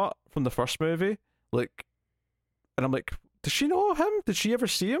robot from the first movie. Like, and I'm like, does she know him? Did she ever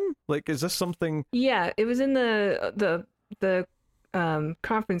see him? Like, is this something? Yeah, it was in the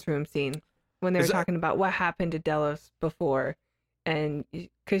conference room scene when they were talking about what happened to Delos before, and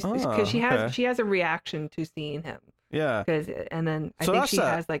because she has a reaction to seeing him. Yeah. And then I think she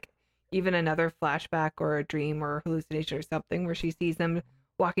has like even another flashback or a dream or hallucination or something where she sees him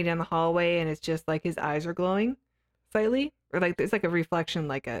walking down the hallway and it's just like his eyes are glowing slightly, or like there's like a reflection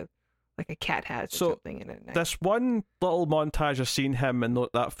like a cat has or something in it. This one little montage of seeing him and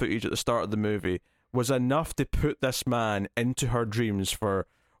that footage at the start of the movie was enough to put this man into her dreams for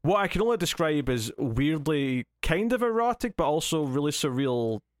what I can only describe as weirdly kind of erotic but also really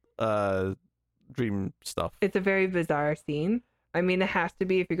surreal dream stuff. It's a very bizarre scene. I mean, it has to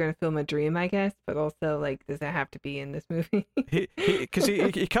be if you're going to film a dream, I guess, but also, like, does it have to be in this movie? Because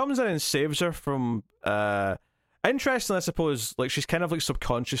he comes in and saves her from interesting, I suppose. Like, she's kind of like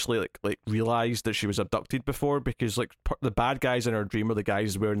subconsciously like realized that she was abducted before, because like the bad guys in her dream are the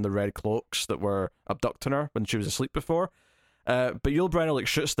guys wearing the red cloaks that were abducting her when she was asleep before. But Yul Brynner like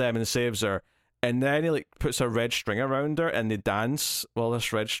shoots them and saves her, and then he like puts a red string around her and they dance while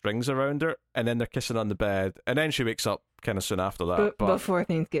this red string's around her, and then they're kissing on the bed, and then she wakes up kind of soon after that. But before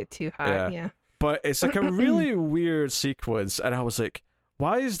things get too hot, yeah. But it's like a really weird sequence, and I was like,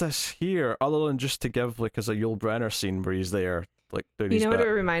 why is this here? Other than just to give like as a Yul Brynner scene where he's there, like doing his what bit.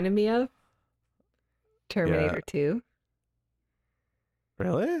 it reminded me of? Terminator 2.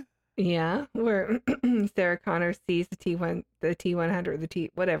 Really? Yeah, where Sarah Connor sees the T100,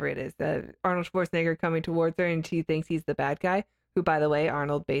 whatever it is, Arnold Schwarzenegger coming towards her, and she thinks he's the bad guy. Who, by the way,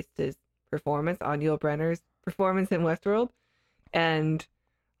 Arnold based his performance on Yul Brynner's performance in Westworld, and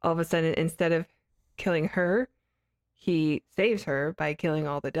all of a sudden, instead of killing her, he saves her by killing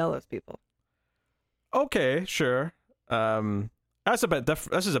all the Delos people. Okay, sure. That's a bit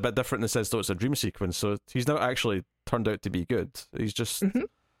different. This is a bit different in the sense that it's a dream sequence, so he's not actually turned out to be good. He's just. Mm-hmm.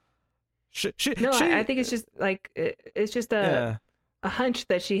 I think it's just like it's just a hunch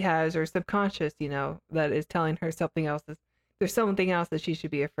that she has, or subconscious, that is telling her something else. There's something else that she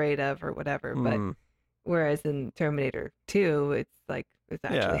should be afraid of, or whatever. But whereas in Terminator 2, it's like it's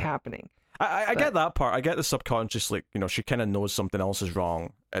actually happening. I get that part. I get the subconscious, like she kind of knows something else is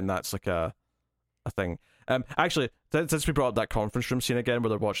wrong, and that's like a thing. Actually, since we brought up that conference room scene again where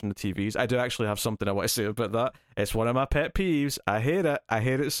they're watching the TVs, I do actually have something I want to say about that. It's one of my pet peeves. I hate it. I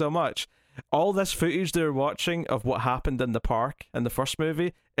hate it so much. All this footage they're watching of what happened in the park in the first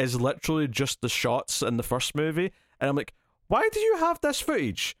movie is literally just the shots in the first movie, and I'm like, why do you have this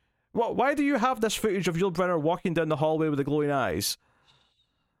footage? Why do you have this footage of Yul Brynner walking down the hallway with the glowing eyes?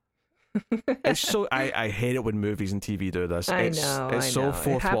 It's so I hate it when movies and TV do this. It's so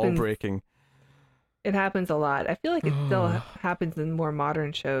fourth wall breaking. It happens a lot. I feel like it still happens in more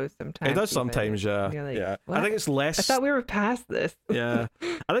modern shows sometimes. It does sometimes, yeah. Like, yeah. What? I think it's less. I thought we were past this. Yeah,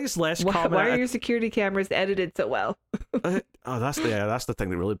 I think it's less common. Why are your security cameras edited so well? That's the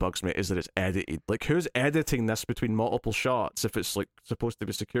thing that really bugs me, is that it's edited. Like, who's editing this between multiple shots if it's like supposed to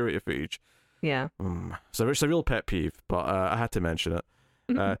be security footage? Yeah. So it's a real pet peeve, but I had to mention it.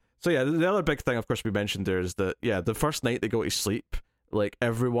 So yeah, the other big thing, of course, we mentioned there is that the first night they go to sleep, like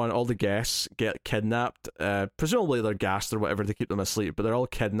everyone, all the guests get kidnapped. Presumably they're gassed or whatever to keep them asleep, but they're all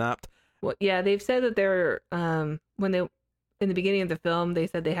kidnapped. Well, yeah, they've said that they're when they in the beginning of the film they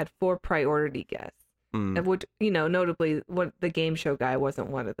said they had 4 priority guests, of which notably what the game show guy wasn't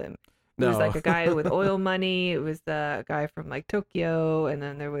one of them. There was like a guy with oil money. It was the guy from like Tokyo, and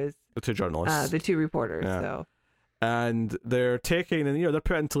then there was the 2 journalists, the 2 reporters. Yeah. So and they're taking, and they're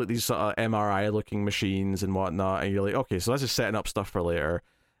put into like these sort of MRI looking machines and whatnot, and you're like, okay, so this is setting up stuff for later.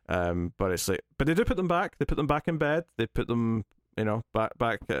 But it's like, but they do put them back. They put them back in bed. They put them,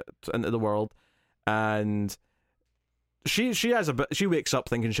 back into the world, and she wakes up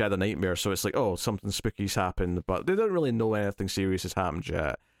thinking she had a nightmare. So it's like, oh, something spooky's happened, but they don't really know anything serious has happened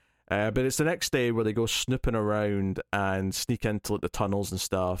yet. But it's the next day where they go snooping around and sneak into like the tunnels and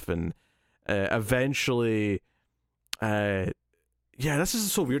stuff, and eventually, this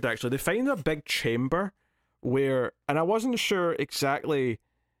is so weird actually. They find a big chamber where, and I wasn't sure exactly,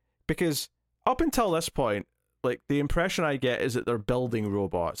 because up until this point, like the impression I get is that they're building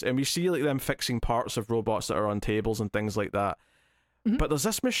robots, and we see like them fixing parts of robots that are on tables and things like that. Mm-hmm. But there's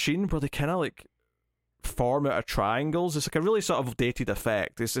this machine where they kind of like form out of triangles. It's like a really sort of dated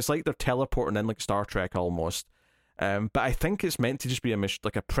effect. It's like they're teleporting in like Star Trek almost. But I think it's meant to just be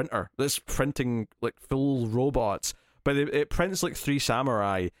like a printer that's printing like full robots. But it prints like 3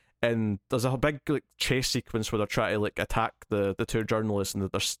 samurai, and there's a big like chase sequence where they're trying to like attack the 2 journalists, and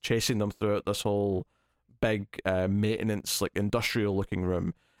they're chasing them throughout this whole big maintenance like industrial looking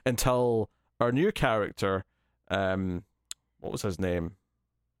room until our new character, what was his name?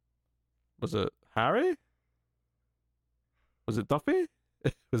 Was it Harry? Was it Duffy?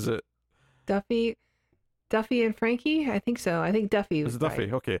 Was it Duffy and Frankie? I think so. I think Duffy was it Duffy?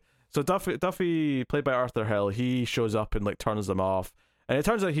 Right. Okay. So Duffy, played by Arthur Hill, he shows up and like turns them off. And it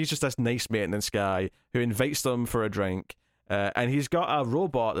turns out he's just this nice maintenance guy who invites them for a drink. And he's got a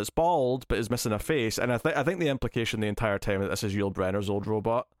robot that's bald but is missing a face. And I think the implication the entire time that this is Yul Brynner's old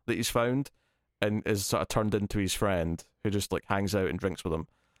robot that he's found and is sort of turned into his friend who just like hangs out and drinks with him.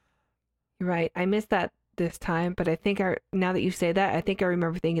 Right. I missed that this time, but I think now that you say that, I think I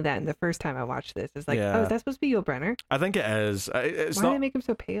remember thinking that in the first time I watched this. It's like, oh, is that supposed to be Yul Brynner? I think it is. Why do they make him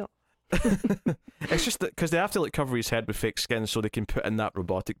so pale? It's just that because they have to like cover his head with fake skin so they can put in that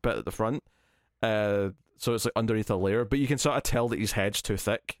robotic bit at the front. So it's like underneath a layer, but you can sort of tell that his head's too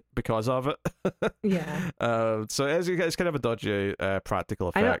thick because of it. Yeah. So it's kind of a dodgy practical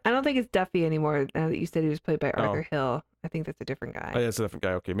effect. I don't think it's Duffy anymore. Now that you said he was played by Arthur Hill, I think that's a different guy. Oh, yeah, it's a different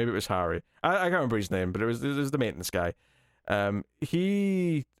guy. Okay, maybe it was Harry. I can't remember his name, but it was the maintenance guy.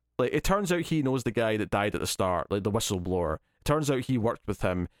 He like it turns out he knows the guy that died at the start, like the whistleblower. It turns out he worked with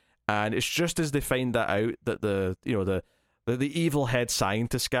him, and it's just as they find that out that the evil head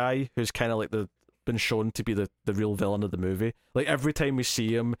scientist guy, who's kind of like been shown to be the real villain of the movie. Like every time we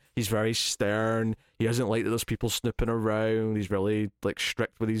see him, he's very stern. He doesn't like that there's people snooping around. He's really like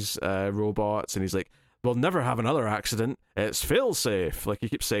strict with his robots, and he's like, "We'll never have another accident. It's fail safe." Like he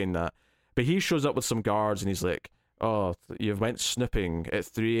keeps saying that. But he shows up with some guards, and he's like, "Oh, you went snooping at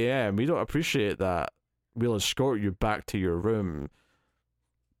 3 a.m. We don't appreciate that. We'll escort you back to your room."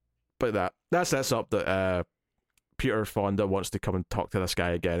 But that sets up that Peter Fonda wants to come and talk to this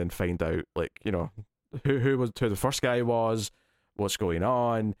guy again and find out, like, who the first guy was, what's going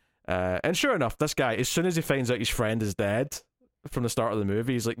on. And sure enough, this guy, as soon as he finds out his friend is dead from the start of the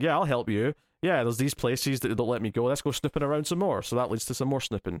movie, he's like, "Yeah, I'll help you. Yeah, there's these places that don't let me go. Let's go snooping around some more." So that leads to some more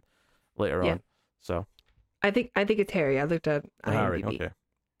snooping later on. So I think it's Harry. I looked at IMDb. Harry, okay,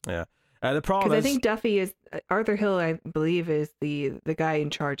 yeah. The problem is, I think Duffy is Arthur Hill. I believe is the guy in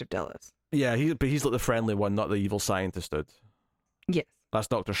charge of Delos. Yeah, he's like the friendly one, not the evil scientist dude. Yes, that's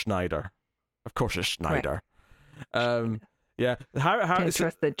Dr. Schneider. Of course, it's Schneider. Right. Yeah, can't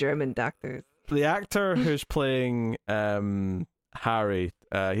trust the German doctors. The actor who's playing Harry,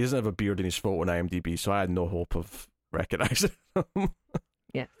 he doesn't have a beard in his photo on IMDb, so I had no hope of recognizing him.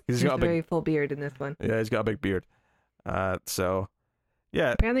 Yeah, he's got a very full beard in this one. Yeah, he's got a big beard. So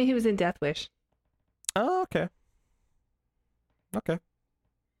yeah. Apparently, he was in Death Wish. Oh, okay. Okay.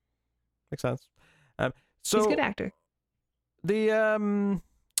 Makes sense. So he's a good actor. The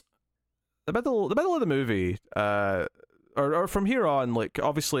middle of the movie, or from here on, like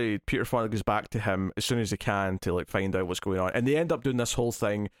obviously Peter Fonda goes back to him as soon as he can to like find out what's going on, and they end up doing this whole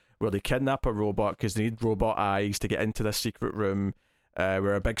thing where they kidnap a robot because they need robot eyes to get into this secret room,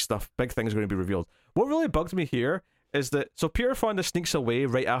 where a big thing is going to be revealed. What really bugged me here is that so Peter Fonda sneaks away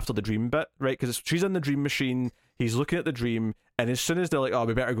right after the dream bit, right? Because she's in the dream machine, he's looking at the dream, and as soon as they're like, "Oh,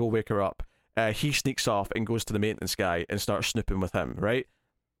 we better go wake her up," he sneaks off and goes to the maintenance guy and starts snooping with him, right?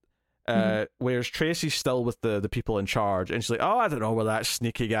 Whereas Tracy's still with the people in charge, and she's like, "Oh, I don't know where that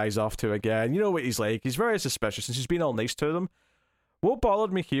sneaky guy's off to again. You know what he's like. He's very suspicious," and she's being all nice to them. What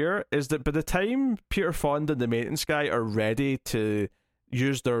bothered me here is that by the time Peter Fonda and the maintenance guy are ready to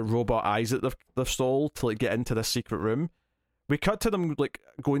use their robot eyes that they've stole to like get into this secret room, we cut to them like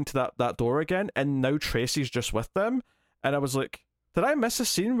going to that door again, and now Tracy's just with them, and I was like, did I miss a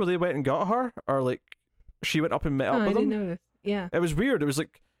scene where they went and got her, or like she went up and met up I with didn't them. notice. Yeah. It was weird. It was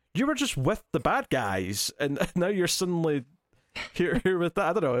like you were just with the bad guys, and now you're suddenly here with that.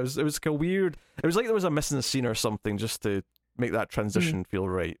 I don't know. It was like a weird. It was like there was a missing scene or something just to make that transition feel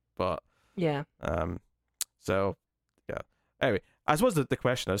right. But yeah. So yeah. Anyway, I suppose the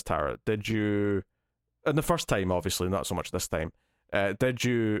question is, Tara, did you, and the first time obviously, not so much this time, did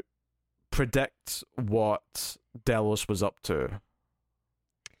you predict what Delos was up to?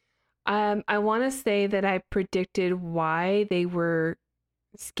 I want to say that I predicted why they were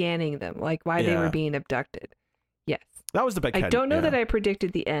scanning them, like why they were being abducted. Yes. That was the big hint. I don't know that I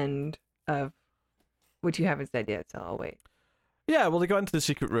predicted the end of, which you haven't said yet, so I'll wait. Yeah, well, they got into the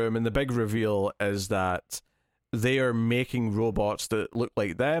secret room, and the big reveal is that they are making robots that look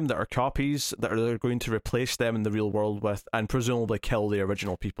like them, that are copies, that they're going to replace them in the real world with, and presumably kill the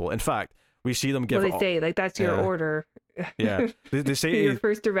original people. In fact, we see them give... Well, they say, like, that's your order. Yeah. They say... Your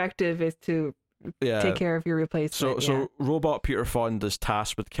first directive is to take care of your replacement. So robot Peter Fonda is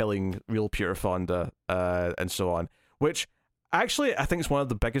tasked with killing real Peter Fonda, and so on. Which, actually, I think is one of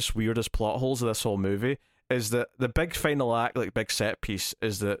the biggest, weirdest plot holes of this whole movie, is that the big final act, like big set piece,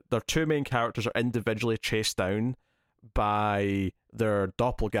 is that their two main characters are individually chased down by their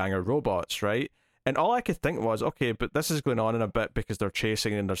doppelganger robots, right? And all I could think was, okay, but this is going on in a bit because they're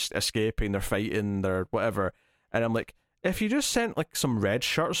chasing and they're escaping, they're fighting, they're whatever. And I'm like, if you just sent like some red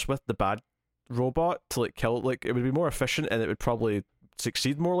shirts with the bad robot to like kill, like it would be more efficient and it would probably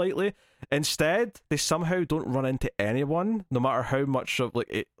succeed more likely. Instead, they somehow don't run into anyone, no matter how much of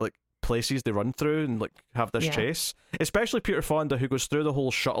like places they run through and like have this chase, especially Peter Fonda, who goes through the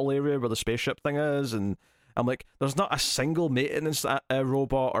whole shuttle area where the spaceship thing is, and I'm like, there's not a single maintenance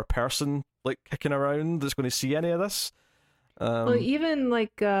robot or person like kicking around that's going to see any of this. Well, even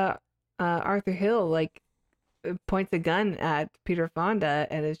like Arthur Hill like points a gun at Peter Fonda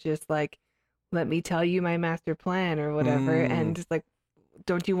and is just like, let me tell you my master plan or whatever, and just like,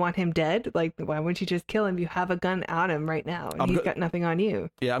 don't you want him dead? Like, why wouldn't you just kill him? You have a gun on him right now, and he's got nothing on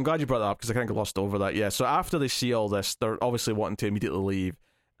you. Yeah, I'm glad you brought that up because I kind of glossed over that. Yeah, so after they see all this, they're obviously wanting to immediately leave,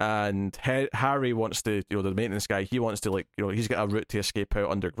 and Harry wants to, the maintenance guy, he wants to he's got a route to escape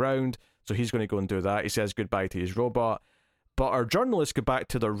out underground, so he's going to go and do that. He says goodbye to his robot, but our journalists go back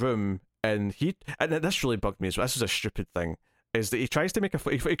to their room, and this really bugged me as well. This is a stupid thing, is that he tries to make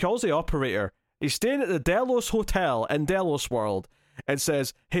he calls the operator. He's staying at the Delos Hotel in Delos World, and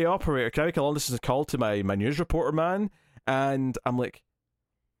says, hey operator, can I make a long distance call to my news reporter man? And I'm like,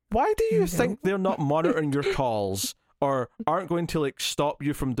 why do you think they're not monitoring your calls or aren't going to like stop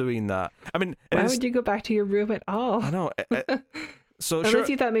you from doing that? I mean, why would you go back to your room at all? I know. So unless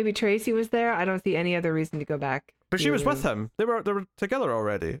you thought maybe Tracy was there, I don't see any other reason to go back. But she was with him. They were together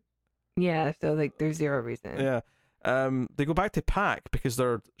already. Yeah, so like there's zero reason. Yeah. They go back to pack because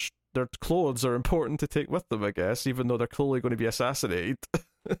their clothes are important to take with them, I guess, even though they're clearly going to be assassinated.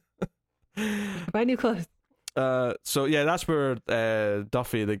 Buy new clothes. So yeah, that's where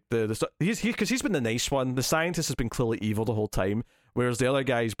Duffy, he's been the nice one. The scientist has been clearly evil the whole time, whereas the other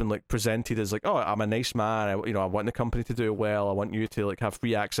guy's been like presented as like, oh, I'm a nice man. I want the company to do well. I want you to like have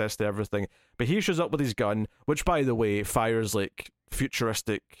free access to everything. But he shows up with his gun, which by the way fires like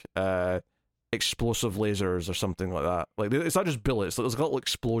futuristic explosive lasers or something like that. Like it's not just bullets. There's little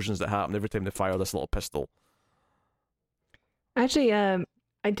explosions that happen every time they fire this little pistol. Actually, I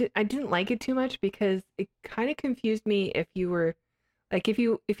didn't like it too much because it kind of confused me. If you were like if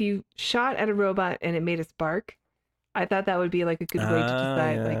you shot at a robot and it made a spark, I thought that would be like a good way to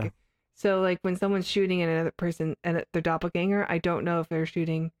decide. Yeah. Like, so like when someone's shooting at another person and their doppelganger, I don't know if they're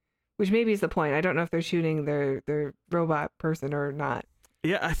shooting, which maybe is the point. I don't know if they're shooting their robot person or not.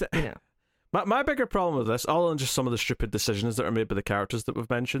 Yeah, My bigger problem with this, other than just some of the stupid decisions that are made by the characters that we've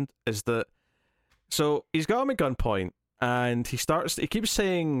mentioned, is that so he's got him at gunpoint and he keeps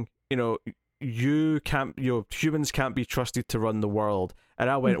saying, humans can't be trusted to run the world. And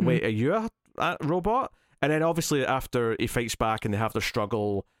I went, wait, are you a robot? And then obviously after he fights back and they have their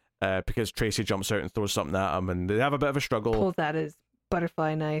struggle, because Tracy jumps out and throws something at him and they have a bit of a struggle. Pulls out his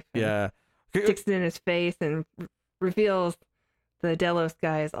butterfly knife. Yeah. Sticks it in his face and reveals the Delos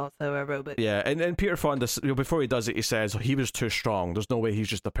guy is also a robot. Yeah, and Peter Fonda, before he does it, he says he was too strong. There's no way he's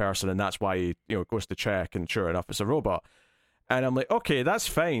just a person, and that's why he goes to check, and sure enough, it's a robot. And I'm like, okay, that's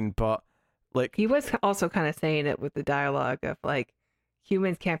fine, but like he was also kind of saying it with the dialogue of like,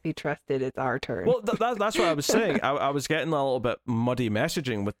 humans can't be trusted. It's our turn. Well, that's what I was saying. I was getting a little bit muddy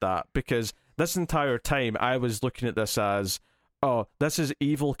messaging with that because this entire time I was looking at this as, oh, this is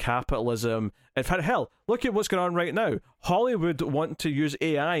evil capitalism. In fact, hell, look at what's going on right now. Hollywood want to use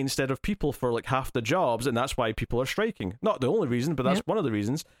AI instead of people for like half the jobs, and that's why people are striking. Not the only reason, but that's one of the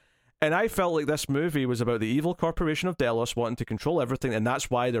reasons. And I felt like this movie was about the evil corporation of Delos wanting to control everything, and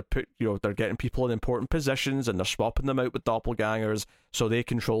that's why they're getting people in important positions and they're swapping them out with doppelgangers so they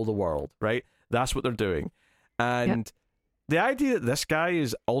control the world, right? That's what they're doing. And the idea that this guy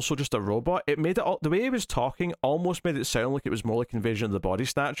is also just a robot, it made it the way he was talking almost made it sound like it was more like Invasion of the Body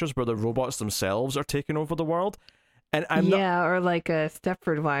Snatchers, where the robots themselves are taking over the world. And or like a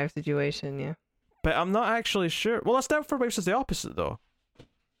Stepford Wives situation, yeah. But I'm not actually sure. Well, a Stepford Wives is the opposite, though.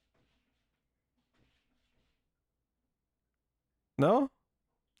 No?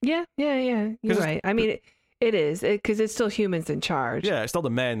 Yeah. You're right. I mean, it is, because it's still humans in charge. Yeah, it's still the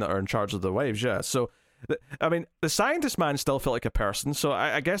men that are in charge of the wives, yeah. So, I mean, the scientist man still felt like a person, so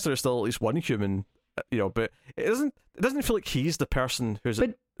I guess there's still at least one human, but it doesn't feel like he's the person who's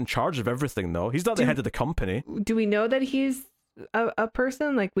in charge of everything, though. He's not the head of the company. Do we know that he's a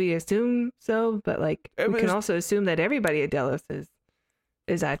person? Like, we assume so, but like, we can also assume that everybody at Delos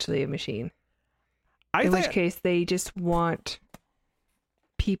is actually a machine. In which case, they just want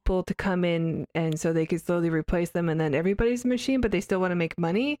people to come in and so they could slowly replace them, and then everybody's a machine, but they still want to make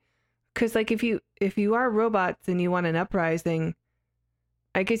money. Because like, if you are robots and you want an uprising,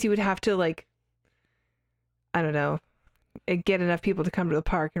 I guess you would have to, like, I don't know, get enough people to come to the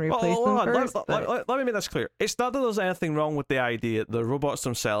park and replace them first. Let me make this clear. It's not that there's anything wrong with the idea the robots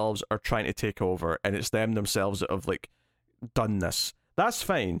themselves are trying to take over, and it's them themselves that have like done this. That's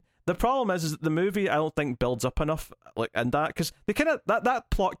fine. The problem is that the movie, I don't think, builds up enough, like, and that, because they kind of that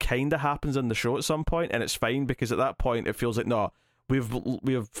plot kind of happens in the show at some point, and it's fine because at that point it feels like, no,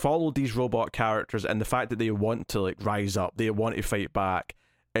 we've followed these robot characters, and the fact that they want to like rise up, they want to fight back,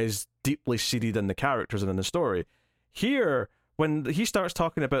 is deeply seated in the characters and in the story. Here, when he starts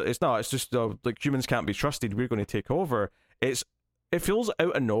talking about it's just like humans can't be trusted, we're going to take over. It feels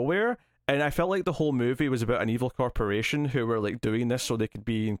out of nowhere. And I felt like the whole movie was about an evil corporation who were like doing this so they could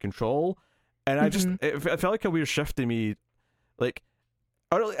be in control. And I just, it felt like a weird shift to me. Like,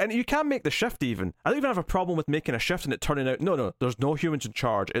 and you can make the shift even. I don't even have a problem with making a shift and it turning out, no, there's no humans in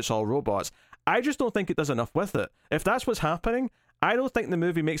charge, it's all robots. I just don't think it does enough with it. If that's what's happening, I don't think the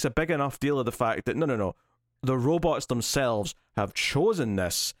movie makes a big enough deal of the fact that, no, the robots themselves have chosen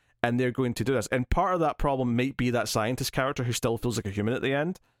this and they're going to do this. And part of that problem might be that scientist character who still feels like a human at the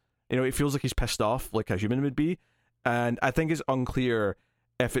end. It feels like he's pissed off like a human would be. And I think it's unclear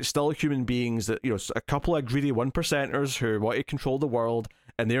if it's still human beings that, a couple of greedy 1%ers who want to control the world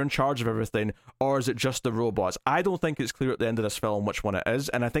and they're in charge of everything, or is it just the robots? I don't think it's clear at the end of this film which one it is,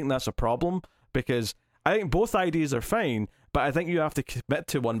 and I think that's a problem, because I think both ideas are fine, but I think you have to commit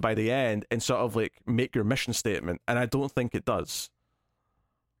to one by the end and sort of like make your mission statement, and I don't think it does.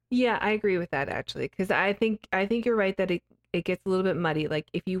 Yeah, I agree with that, actually, because I think you're right that it gets a little bit muddy. Like,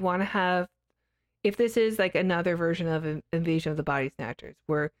 if this is like another version of Invasion of the Body Snatchers,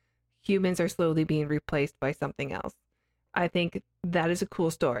 where humans are slowly being replaced by something else, I think that is a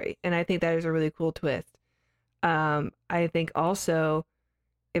cool story, and I think that is a really cool twist. I think also,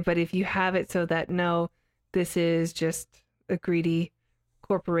 but if you have it so that, no, this is just a greedy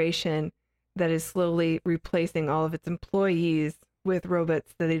corporation that is slowly replacing all of its employees with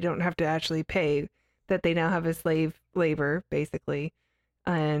robots that they don't have to actually pay, that they now have a slave labor, basically,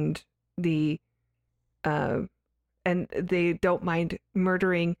 and they don't mind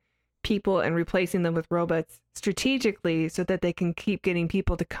murdering people and replacing them with robots strategically so that they can keep getting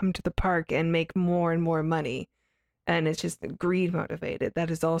people to come to the park and make more and more money, and it's just greed motivated.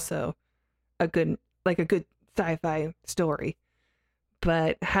 That is also a good sci-fi story,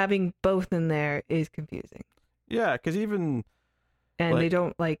 but having both in there is confusing. Yeah, because even they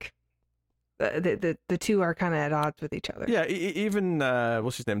don't like the two are kind of at odds with each other. Yeah, even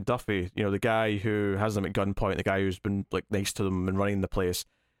what's his name, Duffy, the guy who has them at gunpoint, the guy who's been like nice to them and running the place,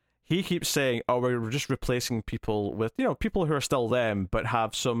 he keeps saying, oh, we're just replacing people with people who are still them but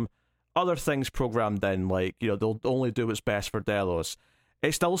have some other things programmed in, like they'll only do what's best for Delos.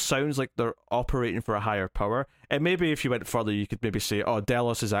 It still sounds like they're operating for a higher power. And maybe if you went further, you could maybe say, oh,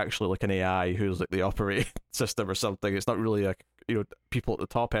 Delos is actually like an AI who's like the operating system or something. It's not really like people at the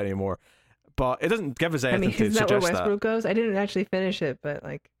top anymore. But it doesn't give us anything to suggest that. Is that where Westworld goes? I didn't actually finish it, but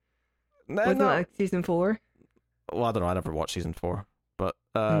like, wasn't it like season 4? Well, I don't know. I never watched season 4, but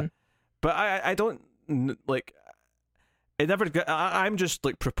I don't like. It never. I'm just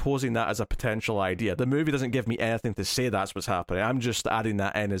like proposing that as a potential idea. The movie doesn't give me anything to say that's what's happening. I'm just adding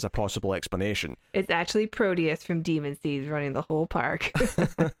that in as a possible explanation. It's actually Proteus from Demon Seeds running the whole park.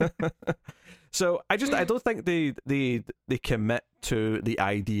 So I don't think they commit to the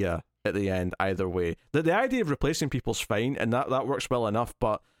idea at the end either way. The idea of replacing people's fine, and that works well enough,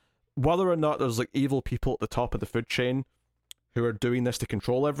 but whether or not there's like evil people at the top of the food chain, who are doing this to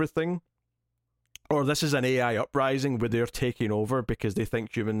control everything, or this is an AI uprising where they're taking over because they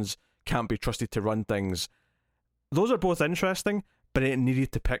think humans can't be trusted to run things. Those are both interesting, but it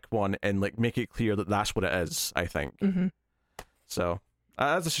needed to pick one and like make it clear that that's what it is, I think. Mm-hmm. So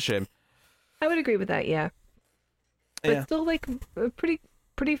that's a shame. I would agree with that, yeah. But yeah. still, like, a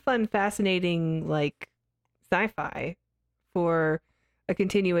pretty fun, fascinating, like, sci-fi for a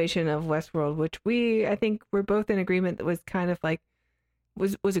continuation of Westworld, which I think we're both in agreement that was kind of like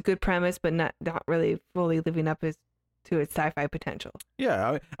was a good premise, but not really fully living up to its sci-fi potential.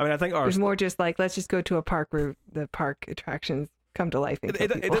 Yeah, I mean, I think it was more just like, let's just go to a park where the park attractions come to life. And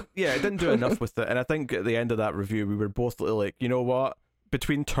it didn't do enough with it, and I think at the end of that review, we were both like, you know what?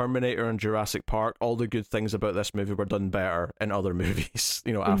 Between Terminator and Jurassic Park, all the good things about this movie were done better in other movies,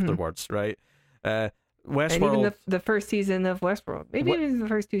 afterwards, right? Westworld, and even the first season of Westworld, maybe even the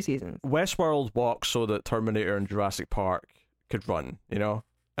first 2 seasons. Westworld walked so that Terminator and Jurassic Park could run, and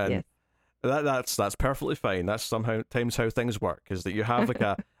yes. that's perfectly fine. That's sometimes how things work, is that you have like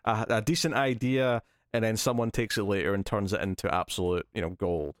a decent idea, and then someone takes it later and turns it into absolute,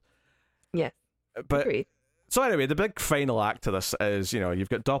 gold. Yes, but. Agreed. So anyway, the big final act to this is, you've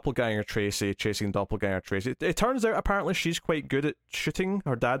got Doppelganger Tracy chasing Doppelganger Tracy. It turns out apparently she's quite good at shooting.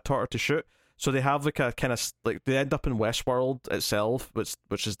 Her dad taught her to shoot. So they have like a kind of like, they end up in Westworld itself,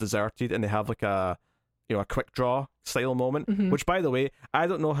 which is deserted, and they have like a quick draw style moment. Mm-hmm. Which, by the way, I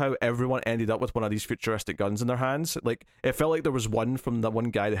don't know how everyone ended up with one of these futuristic guns in their hands. Like, it felt like there was one from the one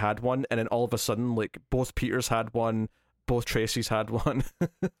guy that had one, and then all of a sudden, like, both Peters had one, both Tracys had one.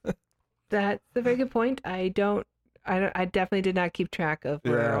 That's a very good point. I definitely did not keep track of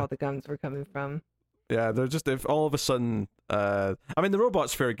where all the guns were coming from. Yeah, they're just, if all of a sudden, I mean, the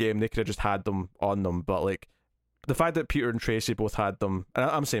robot's fair game, they could have just had them on them, but like, the fact that Peter and Tracy both had them, and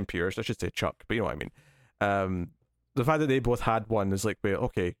I'm saying Peters, I should say Chuck, but you know what I mean. The fact that they both had one is like, wait,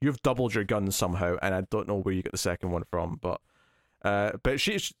 okay, you've doubled your guns somehow, and I don't know where you get the second one from, but I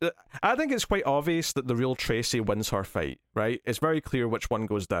think it's quite obvious that the real Tracy wins her fight, right? It's very clear which one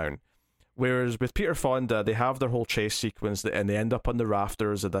goes down. Whereas with Peter Fonda, they have their whole chase sequence, and they end up on the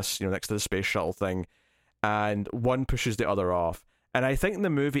rafters of this, next to the space shuttle thing, and one pushes the other off. And I think the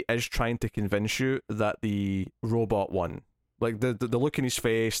movie is trying to convince you that the robot won. Like, the look in his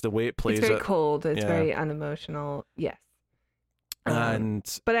face, the way it plays it. It's very cold. It's very unemotional. Yes.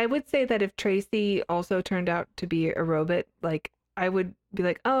 But I would say that if Tracy also turned out to be a robot, like, I would be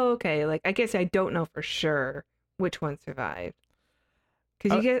like, oh, okay. Like, I guess I don't know for sure which one survived.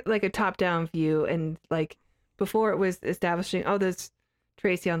 Because you get like a top-down view, and like before it was establishing, this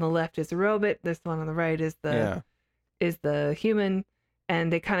Tracy on the left is the robot, this one on the right is the human,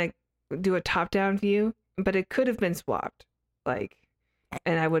 and they kind of do a top-down view, but it could have been swapped, like,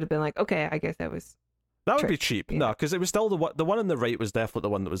 and I would have been like, okay, I guess that would be cheap. No, because it was still the one on the right was definitely the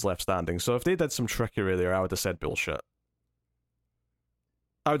one that was left standing. So if they did some trickery there, I would have said bullshit.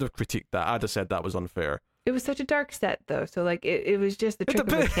 I would have critiqued that. I'd have said that was unfair. It was such a dark set, though, so like it was just the trick of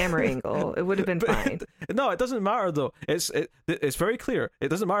the camera angle. It would have been fine. No, it doesn't matter though. It's very clear. It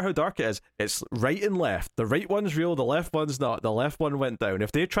doesn't matter how dark it is. It's right and left. The right one's real. The left one's not. The left one went down.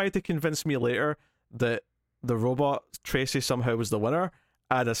 If they tried to convince me later that the robot Tracy somehow was the winner,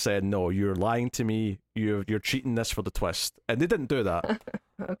 I'd have said, no, you're lying to me. You're cheating this for the twist, and they didn't do that.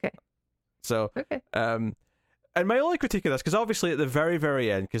 Okay. So and my only critique of this, because obviously at the very, very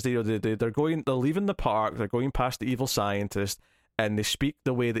end, because they're leaving the park, they're going past the evil scientist, and they speak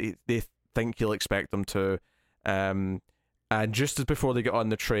the way that they think he'll expect them to, and just as before they get on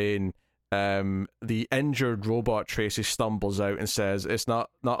the train, the injured robot Tracy stumbles out and says, "It's not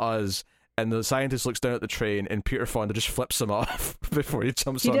us." And the scientist looks down at the train, and Peter Fonda just flips him off before he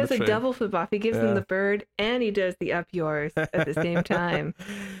jumps on the train. He does a double flip off. He gives him the bird, and he does the up yours at the same time.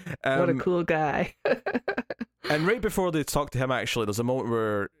 What a cool guy. And right before they talk to him, actually, there's a moment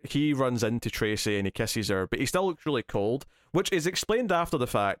where he runs into Tracy and he kisses her, but he still looks really cold, which is explained after the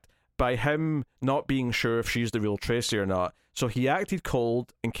fact by him not being sure if she's the real Tracy or not. So he acted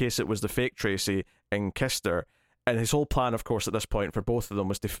cold in case it was the fake Tracy and kissed her. And his whole plan, of course, at this point for both of them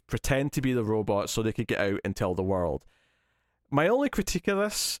was to pretend to be the robot so they could get out and tell the world. My only critique of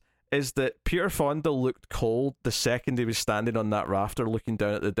this is that Peter Fonda looked cold the second he was standing on that rafter looking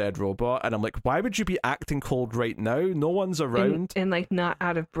down at the dead robot, and I'm like, why would you be acting cold right now? No one's around. And like not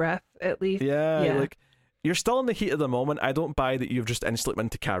out of breath, at least. Yeah, like, you're still in the heat of the moment. I don't buy that you've just instantly went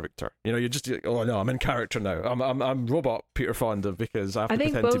into character. You're just like, oh no, I'm in character now. I'm robot Peter Fonda because I have to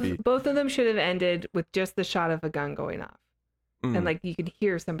pretend to be. Both of them should have ended with just the shot of a gun going off. And like you could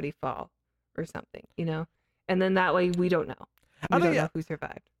hear somebody fall or something, and then that way we don't know. We don't know who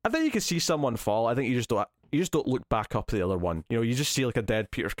survived. I think you can see someone fall. I think you just don't you just don't look back up the other one. You know, you just see like a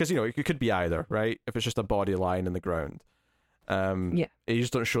dead Peter, because you know it could be either, right? If it's just a body lying in the ground, you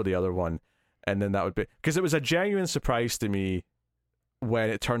just don't show the other one, and then that would be, because it was a genuine surprise to me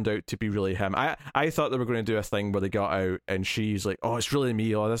when it turned out to be really him. I thought they were going to do a thing where they got out and she's like, "Oh, it's really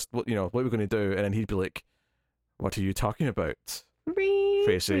me. Oh, that's what, you know, what are we going to do?" And then he'd be like, "What are you talking about,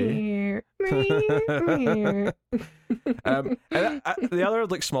 Tracy?" And the other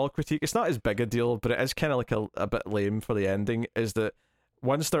like small critique, it's not as big a deal, but it is kind of like a bit lame for the ending, is that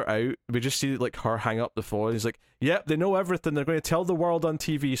once they're out, we just see like her hang up the phone. He's like, "Yep, they know everything. They're going to tell the world on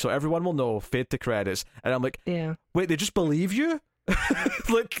TV, so everyone will know." Fade to credits, and I'm like, "Yeah, wait, they just believe you?"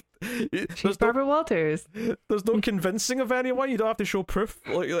 Like, she's Barbara Walters. There's no convincing of anyone. You don't have to show proof.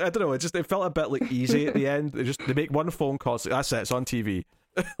 Like, I don't know. It felt a bit like easy at the end. They make one phone call. It's like, that's it. It's on TV.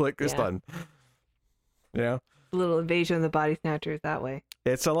 Like, it's done. Yeah. A little invasion of the body snatchers that way.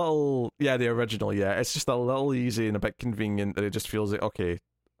 It's a little, the original. Yeah, it's just a little easy and a bit convenient. That it just feels like, okay.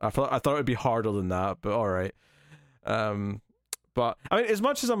 I thought it would be harder than that, but all right. But I mean, as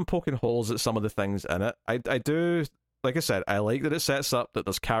much as I'm poking holes at some of the things in it, I do. Like I said, I like that it sets up that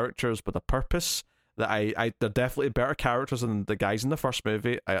there's characters with a purpose. That they're definitely better characters than the guys in the first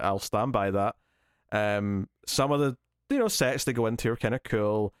movie. I'll stand by that. Some of the sets they go into are kind of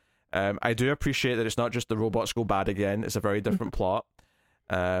cool. I do appreciate that it's not just the robots go bad again. It's a very different plot.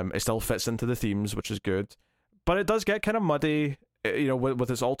 It still fits into the themes, which is good. But it does get kind of muddy, with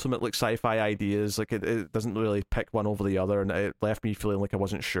its ultimate like sci-fi ideas. Like it doesn't really pick one over the other, and it left me feeling like I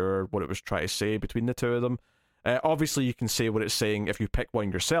wasn't sure what it was trying to say between the two of them. Obviously, you can say what it's saying if you pick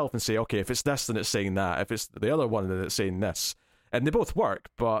one yourself and say, okay, if it's this, then it's saying that. If it's the other one, then it's saying this. And they both work,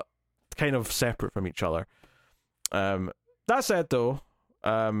 but kind of separate from each other. That said, though,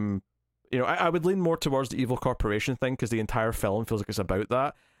 I would lean more towards the evil corporation thing, because the entire film feels like it's about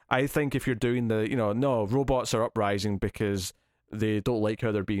that. I think if you're doing no, robots are uprising because they don't like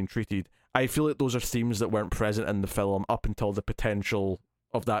how they're being treated, I feel like those are themes that weren't present in the film up until the potential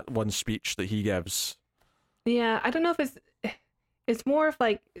of that one speech that he gives. Yeah, I don't know if it's more of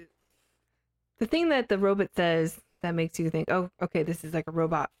like the thing that the robot says that makes you think, oh, okay, this is like a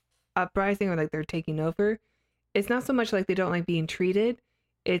robot uprising, or like they're taking over. It's not so much like they don't like being treated.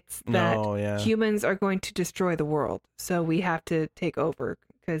 It's that humans are going to destroy the world. So we have to take over,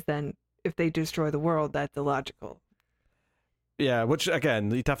 because then if they destroy the world, that's illogical. Yeah, which again,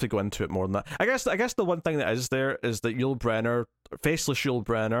 you'd have to go into it more than that. I guess the one thing that is there is that faceless Yul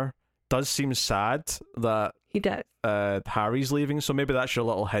Brenner, does seem sad that he does. Harry's leaving, so maybe that's your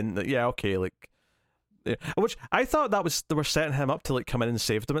little hint that which I thought they were setting him up to like come in and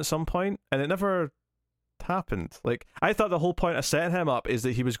save them at some point, and it never happened. Like, I thought the whole point of setting him up is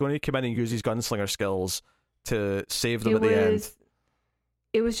that he was going to come in and use his gunslinger skills to save them at the end.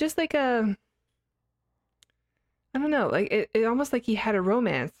 It was just like I don't know, like it almost like he had a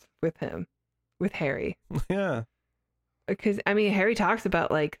romance with Harry. Yeah. Because I mean, Harry talks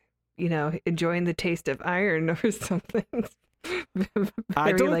about like, enjoying the taste of iron or something.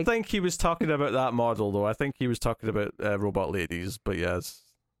 I don't think he was talking about that model, though. I think he was talking about robot ladies, but yes.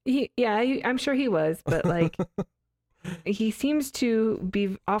 I'm sure he was, but like, he seems to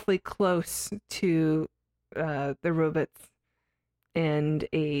be awfully close to the robots in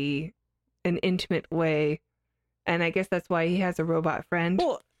an intimate way. And I guess that's why he has a robot friend.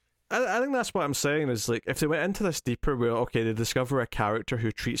 Well, I think that's what I'm saying, is like, if they went into this deeper, where okay, they discover a character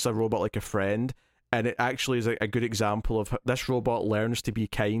who treats a robot like a friend, and it actually is a good example of this robot learns to be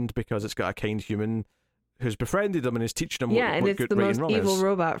kind because it's got a kind human who's befriended him and is teaching him what good, right, and wrong is. Yeah, and it's the most evil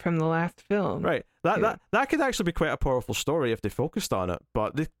robot from the last film. Right. That could actually be quite a powerful story if they focused on it.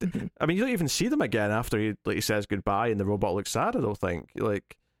 But I mean, you don't even see them again after he says goodbye and the robot looks sad. I don't think,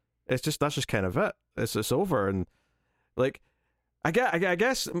 like, that's just kind of it. It's over, and like. I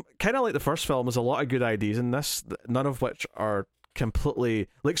guess kind of like the first film, there's a lot of good ideas in this, none of which are completely,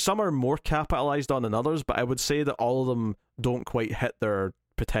 like, some are more capitalized on than others, but I would say that all of them don't quite hit their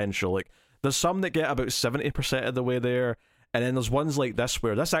potential. Like, there's some that get about 70% of the way there, and then there's ones like this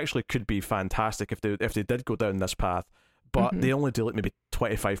where this actually could be fantastic if they did go down this path, but they only do like maybe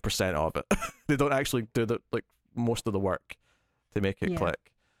 25% of it. They don't actually do most of the work to make it click.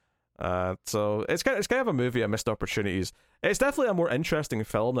 So it's kind of a movie of missed opportunities. It's definitely a more interesting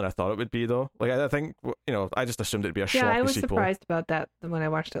film than I thought it would be, though. Like, I think, I just assumed it'd be a schlocky sequel. Yeah, I was surprised about that when I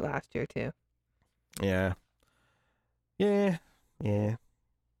watched it last year too. Yeah.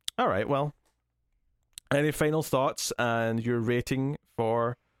 All right, well, any final thoughts and your rating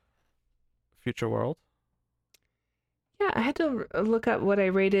for Futureworld? Yeah, I had to look up what I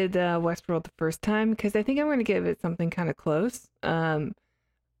rated Westworld the first time, because I think I'm going to give it something kind of close. And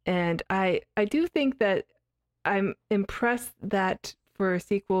I do think that I'm impressed that for a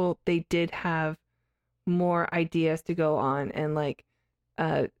sequel they did have more ideas to go on, and like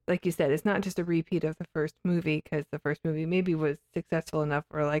you said, it's not just a repeat of the first movie, because the first movie maybe was successful enough,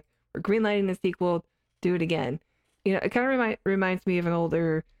 or like we're greenlighting the sequel, do it again. You know, it kind of reminds me of an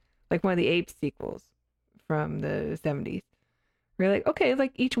older, like one of the Apes sequels from the 70s. We're like, okay,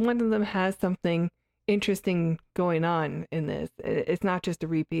 like each one of them has something interesting going on in this. It's not just a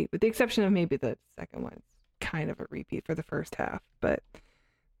repeat, with the exception of maybe the second one. It's kind of a repeat for the first half. But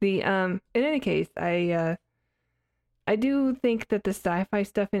the in any case, I do think that the sci-fi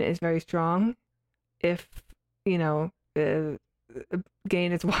stuff in it is very strong. If you know,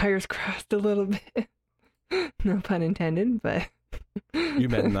 getting its wires crossed a little bit, no pun intended, but you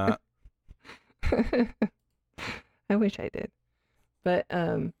meant that. I wish I did. But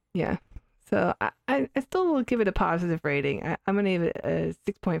yeah, so I still will give it a positive rating. I'm gonna give it a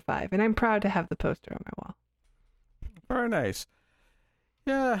 6.5, and I'm proud to have the poster on my wall. Very nice.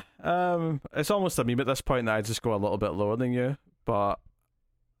 Yeah, it's almost a meme at this point that I just go a little bit lower than you, but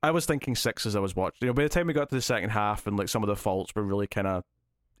I was thinking 6 as I was watching. You know, by the time we got to the second half and like some of the faults were really kind of,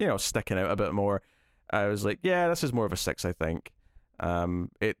 you know, sticking out a bit more, I was like, yeah, this is more of a 6, I think.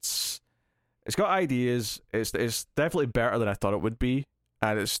 It's got ideas. It's definitely better than I thought it would be,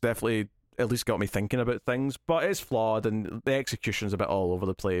 and it's definitely at least got me thinking about things. But it's flawed, and the execution's a bit all over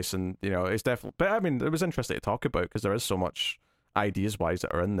the place. And you know, it's definitely. But I mean, it was interesting to talk about because there is so much ideas wise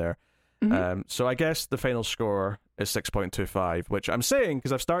that are in there. Mm-hmm. So I guess the final score is 6.25, which I'm saying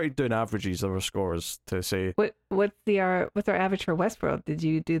because I've started doing averages of our scores to say what's our average for Westworld? Did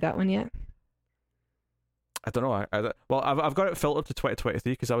you do that one yet? I don't know. I've got it filtered to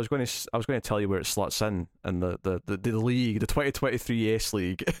 2023 because I was going to tell you where it slots in the league, the 2023 Ace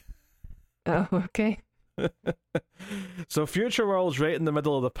League. Oh, okay. So Futureworld's right in the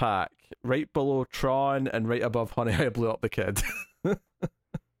middle of the pack, right below Tron and right above Honey, I Blew Up the Kid.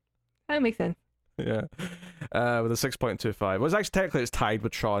 That makes sense. Yeah, with a 6.25. Well, it's actually technically it's tied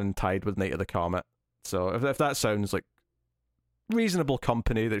with Tron and tied with Night of the Comet. So if that sounds like reasonable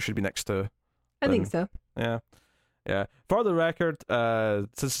company that should be next to, I think so. Yeah. For the record,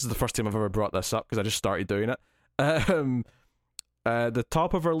 this is the first time I've ever brought this up because I just started doing it. The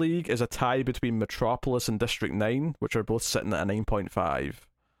top of our league is a tie between Metropolis and District 9, which are both sitting at a 9.5.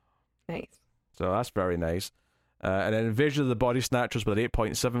 Nice. So that's very nice. And then Invasion of the Body Snatchers with an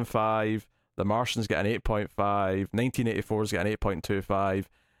 8.75. The Martians get an 8.5. 1984's get an 8.25.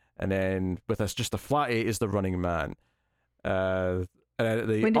 And then with us, just a flat 8 is The Running Man. When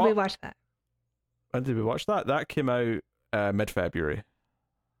did we watch that? When did we watch that? That came out mid-February.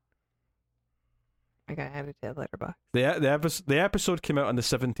 I got added to Letterboxd. The episode came out on the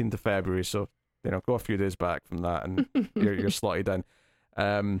 17th of February, so you know, go a few days back from that, and you're slotted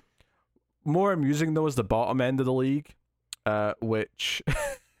in. More amusing though is the bottom end of the league, which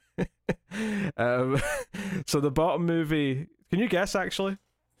so the bottom movie. Can you guess? Actually,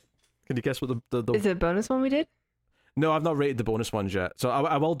 can you guess what the is it a bonus one we did? No, I've not rated the bonus ones yet, so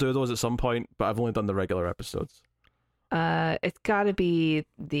I will do those at some point, but I've only done the regular episodes. It's got to be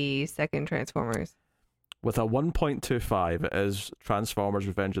the second Transformers. With a 1.25, it is Transformers: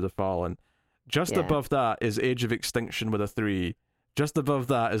 Revenge of the Fallen. Just above that is Age of Extinction with a 3. Just above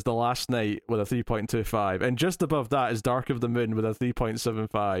that is The Last Night with a 3.25. And just above that is Dark of the Moon with a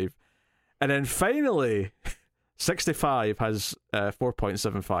 3.75. And then finally, 65 has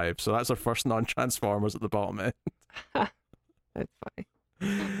 4.75. So that's our first non-Transformers at the bottom end. That's funny.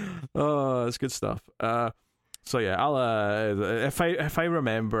 Oh, that's good stuff. So yeah, I'll if I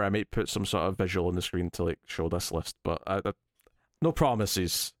remember, I might put some sort of visual on the screen to like show this list, but no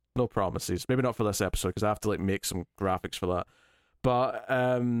promises. Maybe not for this episode because I have to like make some graphics for that. But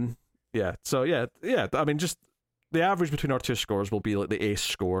yeah. So yeah. I mean, just the average between our two scores will be like the ace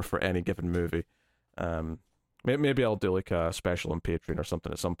score for any given movie. Maybe I'll do like a special on Patreon or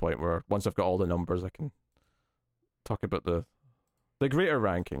something at some point where once I've got all the numbers, I can talk about the greater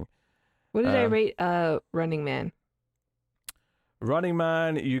ranking. What did I rate Running Man? Running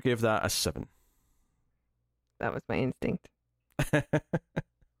Man, you gave that a 7. That was my instinct.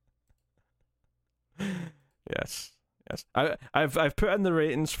 Yes. I've put in the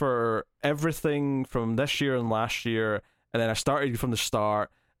ratings for everything from this year and last year, and then I started from the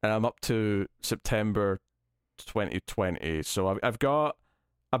start, and I'm up to September 2020. So I've got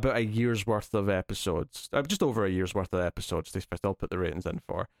about a year's worth of episodes, just over a year's worth of episodes to still put the ratings in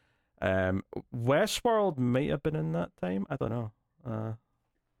for. Westworld might have been in that time. I don't know.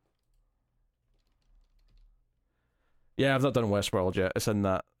 Yeah, I've not done Westworld yet. It's in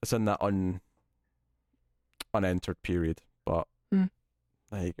that unentered period. But there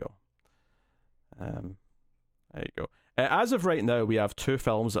you go. There you go. As of right now, we have 2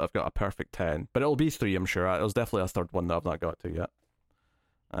 films that have got a perfect 10, but it'll be 3, I'm sure. There's definitely a third one that I've not got to yet.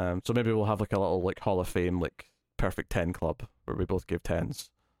 So maybe we'll have like a little like Hall of Fame like perfect 10 club where we both give 10s.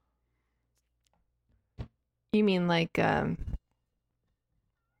 You mean like for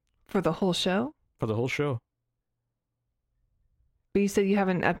the whole show? For the whole show. But you said you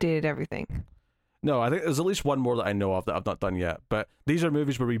haven't updated everything. No, I think there's at least one more that I know of that I've not done yet. But these are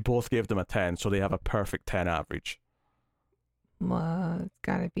movies where we both gave them a 10, so they have a perfect 10 average. Well, it's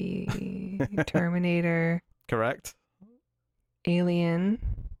gotta be Terminator. Correct. Alien.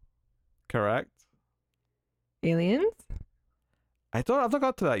 Correct. Aliens? I've not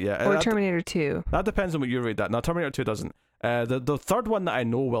got to that yet. Or Terminator 2. That depends on what you rate that. No, Terminator 2 doesn't. The third one that I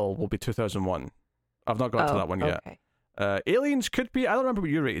know will be 2001. I've not got to that one yet. Okay. Aliens could be. I don't remember what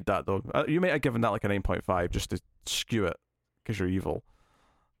you rated that though. You might have given that like a 9.5 just to skew it because you're evil.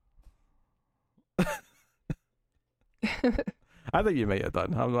 I think you might have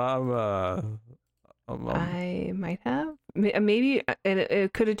done. I might have. Maybe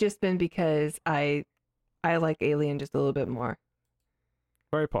it could have just been because I like Alien just a little bit more.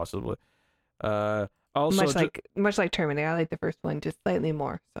 Very possibly. Also, much like Terminator, I like the first one just slightly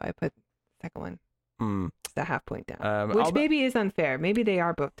more, so I put the second one just a half point down. Which maybe is unfair. Maybe they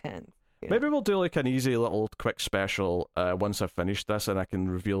are both 10s. Maybe we'll do like an easy little quick special once I've finished this, and I can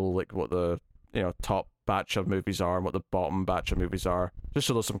reveal like what the top batch of movies are and what the bottom batch of movies are, just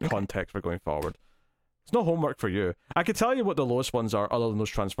so there's some context for going forward. It's no homework for you. I could tell you what the lowest ones are other than those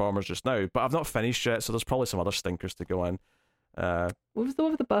Transformers just now, but I've not finished yet, so there's probably some other stinkers to go in. What was the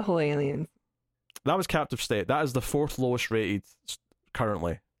one with the butthole aliens? That was Captive State. That is the 4th lowest rated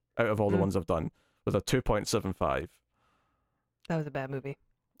currently out of all the ones I've done, with a 2.75. That was a bad movie.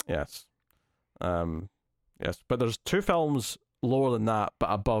 Yes. Yes, but there's 2 films lower than that, but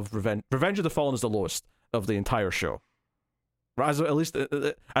above Revenge. Revenge of the Fallen is the lowest of the entire show. Right, at least I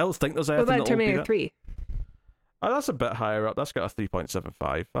don't think there's anything. What about Terminator 3? Oh, that's a bit higher up. That's got a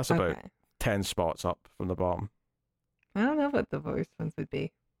 3.75. That's about 10 spots up from the bottom. I don't know what the worst ones would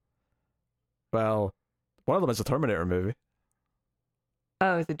be. Well, one of them is a Terminator movie.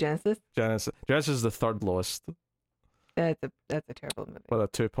 Oh, is it Genesis? Genesis is the 3rd lowest. That's a terrible movie. With a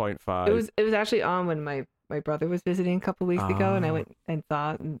 2.5. It was actually on when my brother was visiting a couple weeks ago, and I went and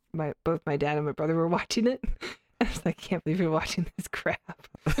saw it, and both my dad and my brother were watching it. I was like, I can't believe you're watching this crap.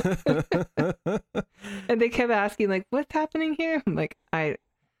 And they kept asking, like, what's happening here? I'm like, I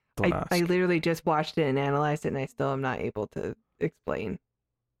literally just watched it and analyzed it, and I still am not able to explain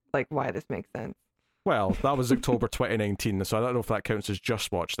like why this makes sense. Well, that was October 2019, so I don't know if that counts as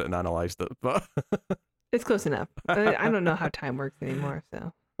just watched it and analysed it, but it's close enough. I don't know how time works anymore,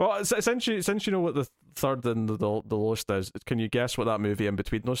 so. Well, since you know what the third and the lowest is, can you guess what that movie in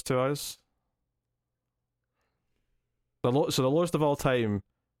between those two is? So the lowest of all time,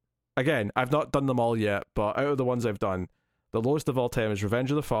 again, I've not done them all yet, but out of the ones I've done, the lowest of all time is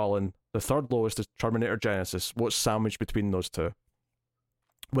Revenge of the Fallen. The third lowest is Terminator Genesis. What's sandwiched between those two?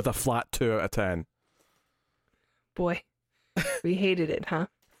 With a flat 2 out of 10. Boy, we hated it, huh?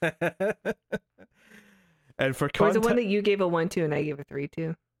 And for was it one that you gave a 1 to and I gave a 3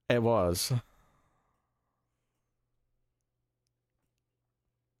 to? It was.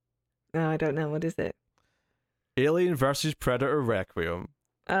 No, I don't know. What is it? Alien versus Predator Requiem.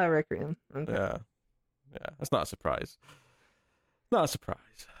 Oh, Requiem. Okay. Yeah. That's not a surprise. Not a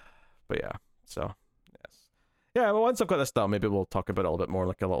surprise. But yeah, so, yes. Yeah, well, once I've got this done, maybe we'll talk about it a little bit more,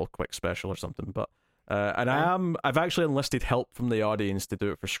 like a little quick special or something. But I've actually enlisted help from the audience to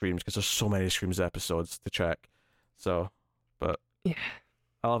do it for Screams, because there's so many Screams episodes to check. So, but yeah,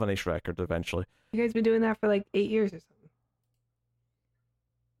 I'll have a nice record eventually. You guys been doing that for like 8 years or something?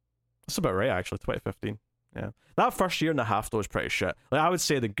 That's about right, actually. 2015. Yeah, that first year and a half though was pretty shit. Like, I would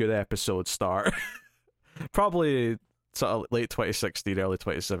say the good episodes start probably sort of late 2016, early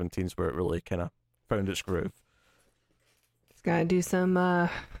 2017 is where it really kind of found its groove. Just gotta do some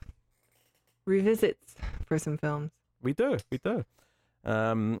revisits for some films. We do. But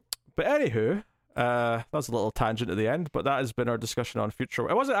anywho, that's a little tangent at the end, but that has been our discussion on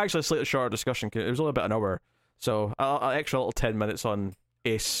Futureworld. It wasn't actually a slightly shorter discussion, it was only about an hour, so I'll extra little 10 minutes on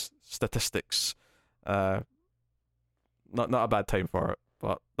ace statistics. Not a bad time for it,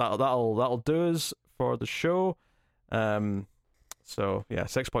 but that'll do us for the show. So yeah,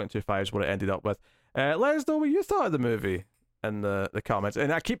 6.25 is what it ended up with. Let us know what you thought of the movie in the comments,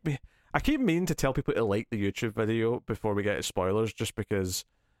 and I keep meaning to tell people to like the YouTube video before we get to spoilers, just because,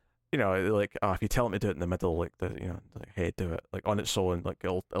 you know, like, if you tell them to do it in the middle, like, hey, do it like on its own, like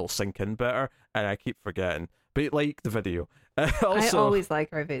it'll sink in better, and I keep forgetting. But like the video. Also, I always like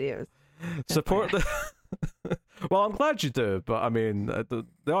our videos. Support the Well, I'm glad you do, but I mean, the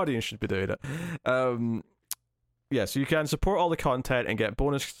audience should be doing it. Yeah, so you can support all the content and get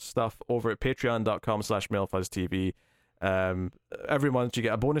bonus stuff over at patreon.com/mailfuzztv. Every month you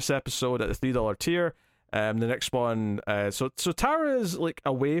get a bonus episode at the $3 tier. The next one, so Tara is like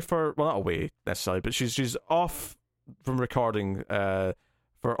away for, well, not away necessarily, but she's off from recording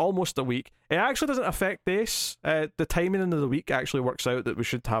for almost a week. It actually doesn't affect this. The timing of the week actually works out that we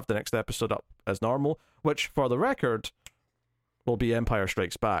should have the next episode up as normal, which, for the record, will be Empire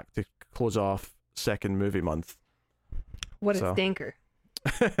Strikes Back to close off second movie month. What a stinker.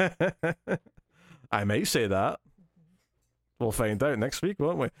 I might say that. We'll find out next week,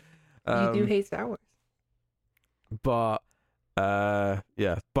 won't we? You do hate Star Wars. But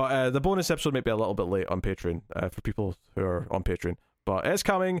the bonus episode may be a little bit late on Patreon for people who are on Patreon, but it's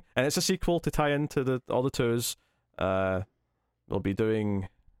coming, and it's a sequel to tie into all the twos. We'll be doing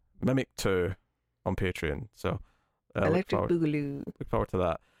Mimic 2 on Patreon, so Electric Boogaloo. Look forward to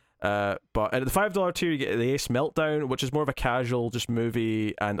that. But at the $5 tier you get the Ace Meltdown, which is more of a casual just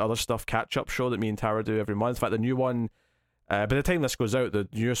movie and other stuff catch-up show that me and Tara do every month. In fact, the new one, by the time this goes out, the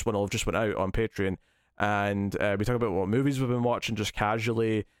newest one will have just went out on Patreon, and we talk about what movies we've been watching just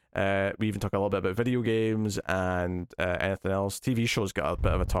casually. We even talk a little bit about video games and anything else. TV shows got a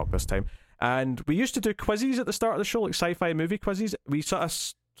bit of a talk this time, and we used to do quizzes at the start of the show, like sci-fi movie quizzes. We sort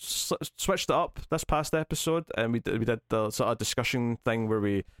of switched it up this past episode, and we did the sort of discussion thing where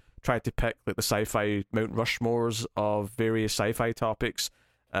we tried to pick like the sci-fi Mount Rushmores of various sci-fi topics,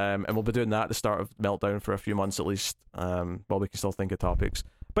 and we'll be doing that at the start of Meltdown for a few months at least, while we can still think of topics.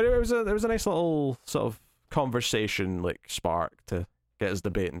 But it was a nice little sort of conversation like spark to get us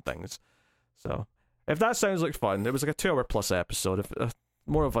debating things. So if that sounds like fun, it was like a 2 hour plus episode. If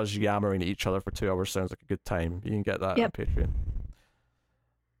more of us yammering at each other for 2 hours sounds like a good time, you can get that on Patreon.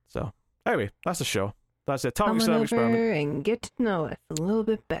 So anyway, that's the show. That's the Atomic Cinema Experiment. And get to know us a little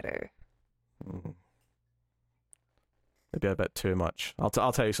bit better. Maybe a bit too much. I'll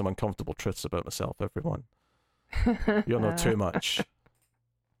tell you some uncomfortable truths about myself, everyone. You'll know too much.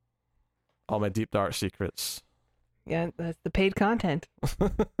 All my deep dark secrets. Yeah, that's the paid content.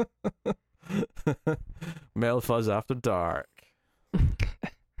 Male Fuzz After Dark.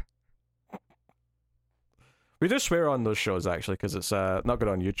 We do swear on those shows actually, because it's not good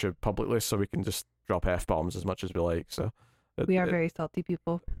on YouTube publicly, so we can just drop F-bombs as much as we like. So we are very salty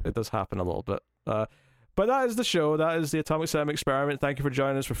people. It does happen a little bit. But that is the show. That is the Atomic Cinema Experiment. Thank you for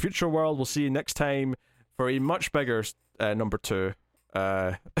joining us for Futureworld. We'll see you next time for a much bigger number 2.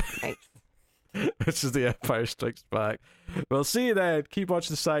 Nice. This is the Empire Strikes Back. We'll see you then. Keep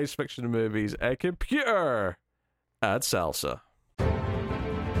watching the science fiction movies. A computer. Add salsa.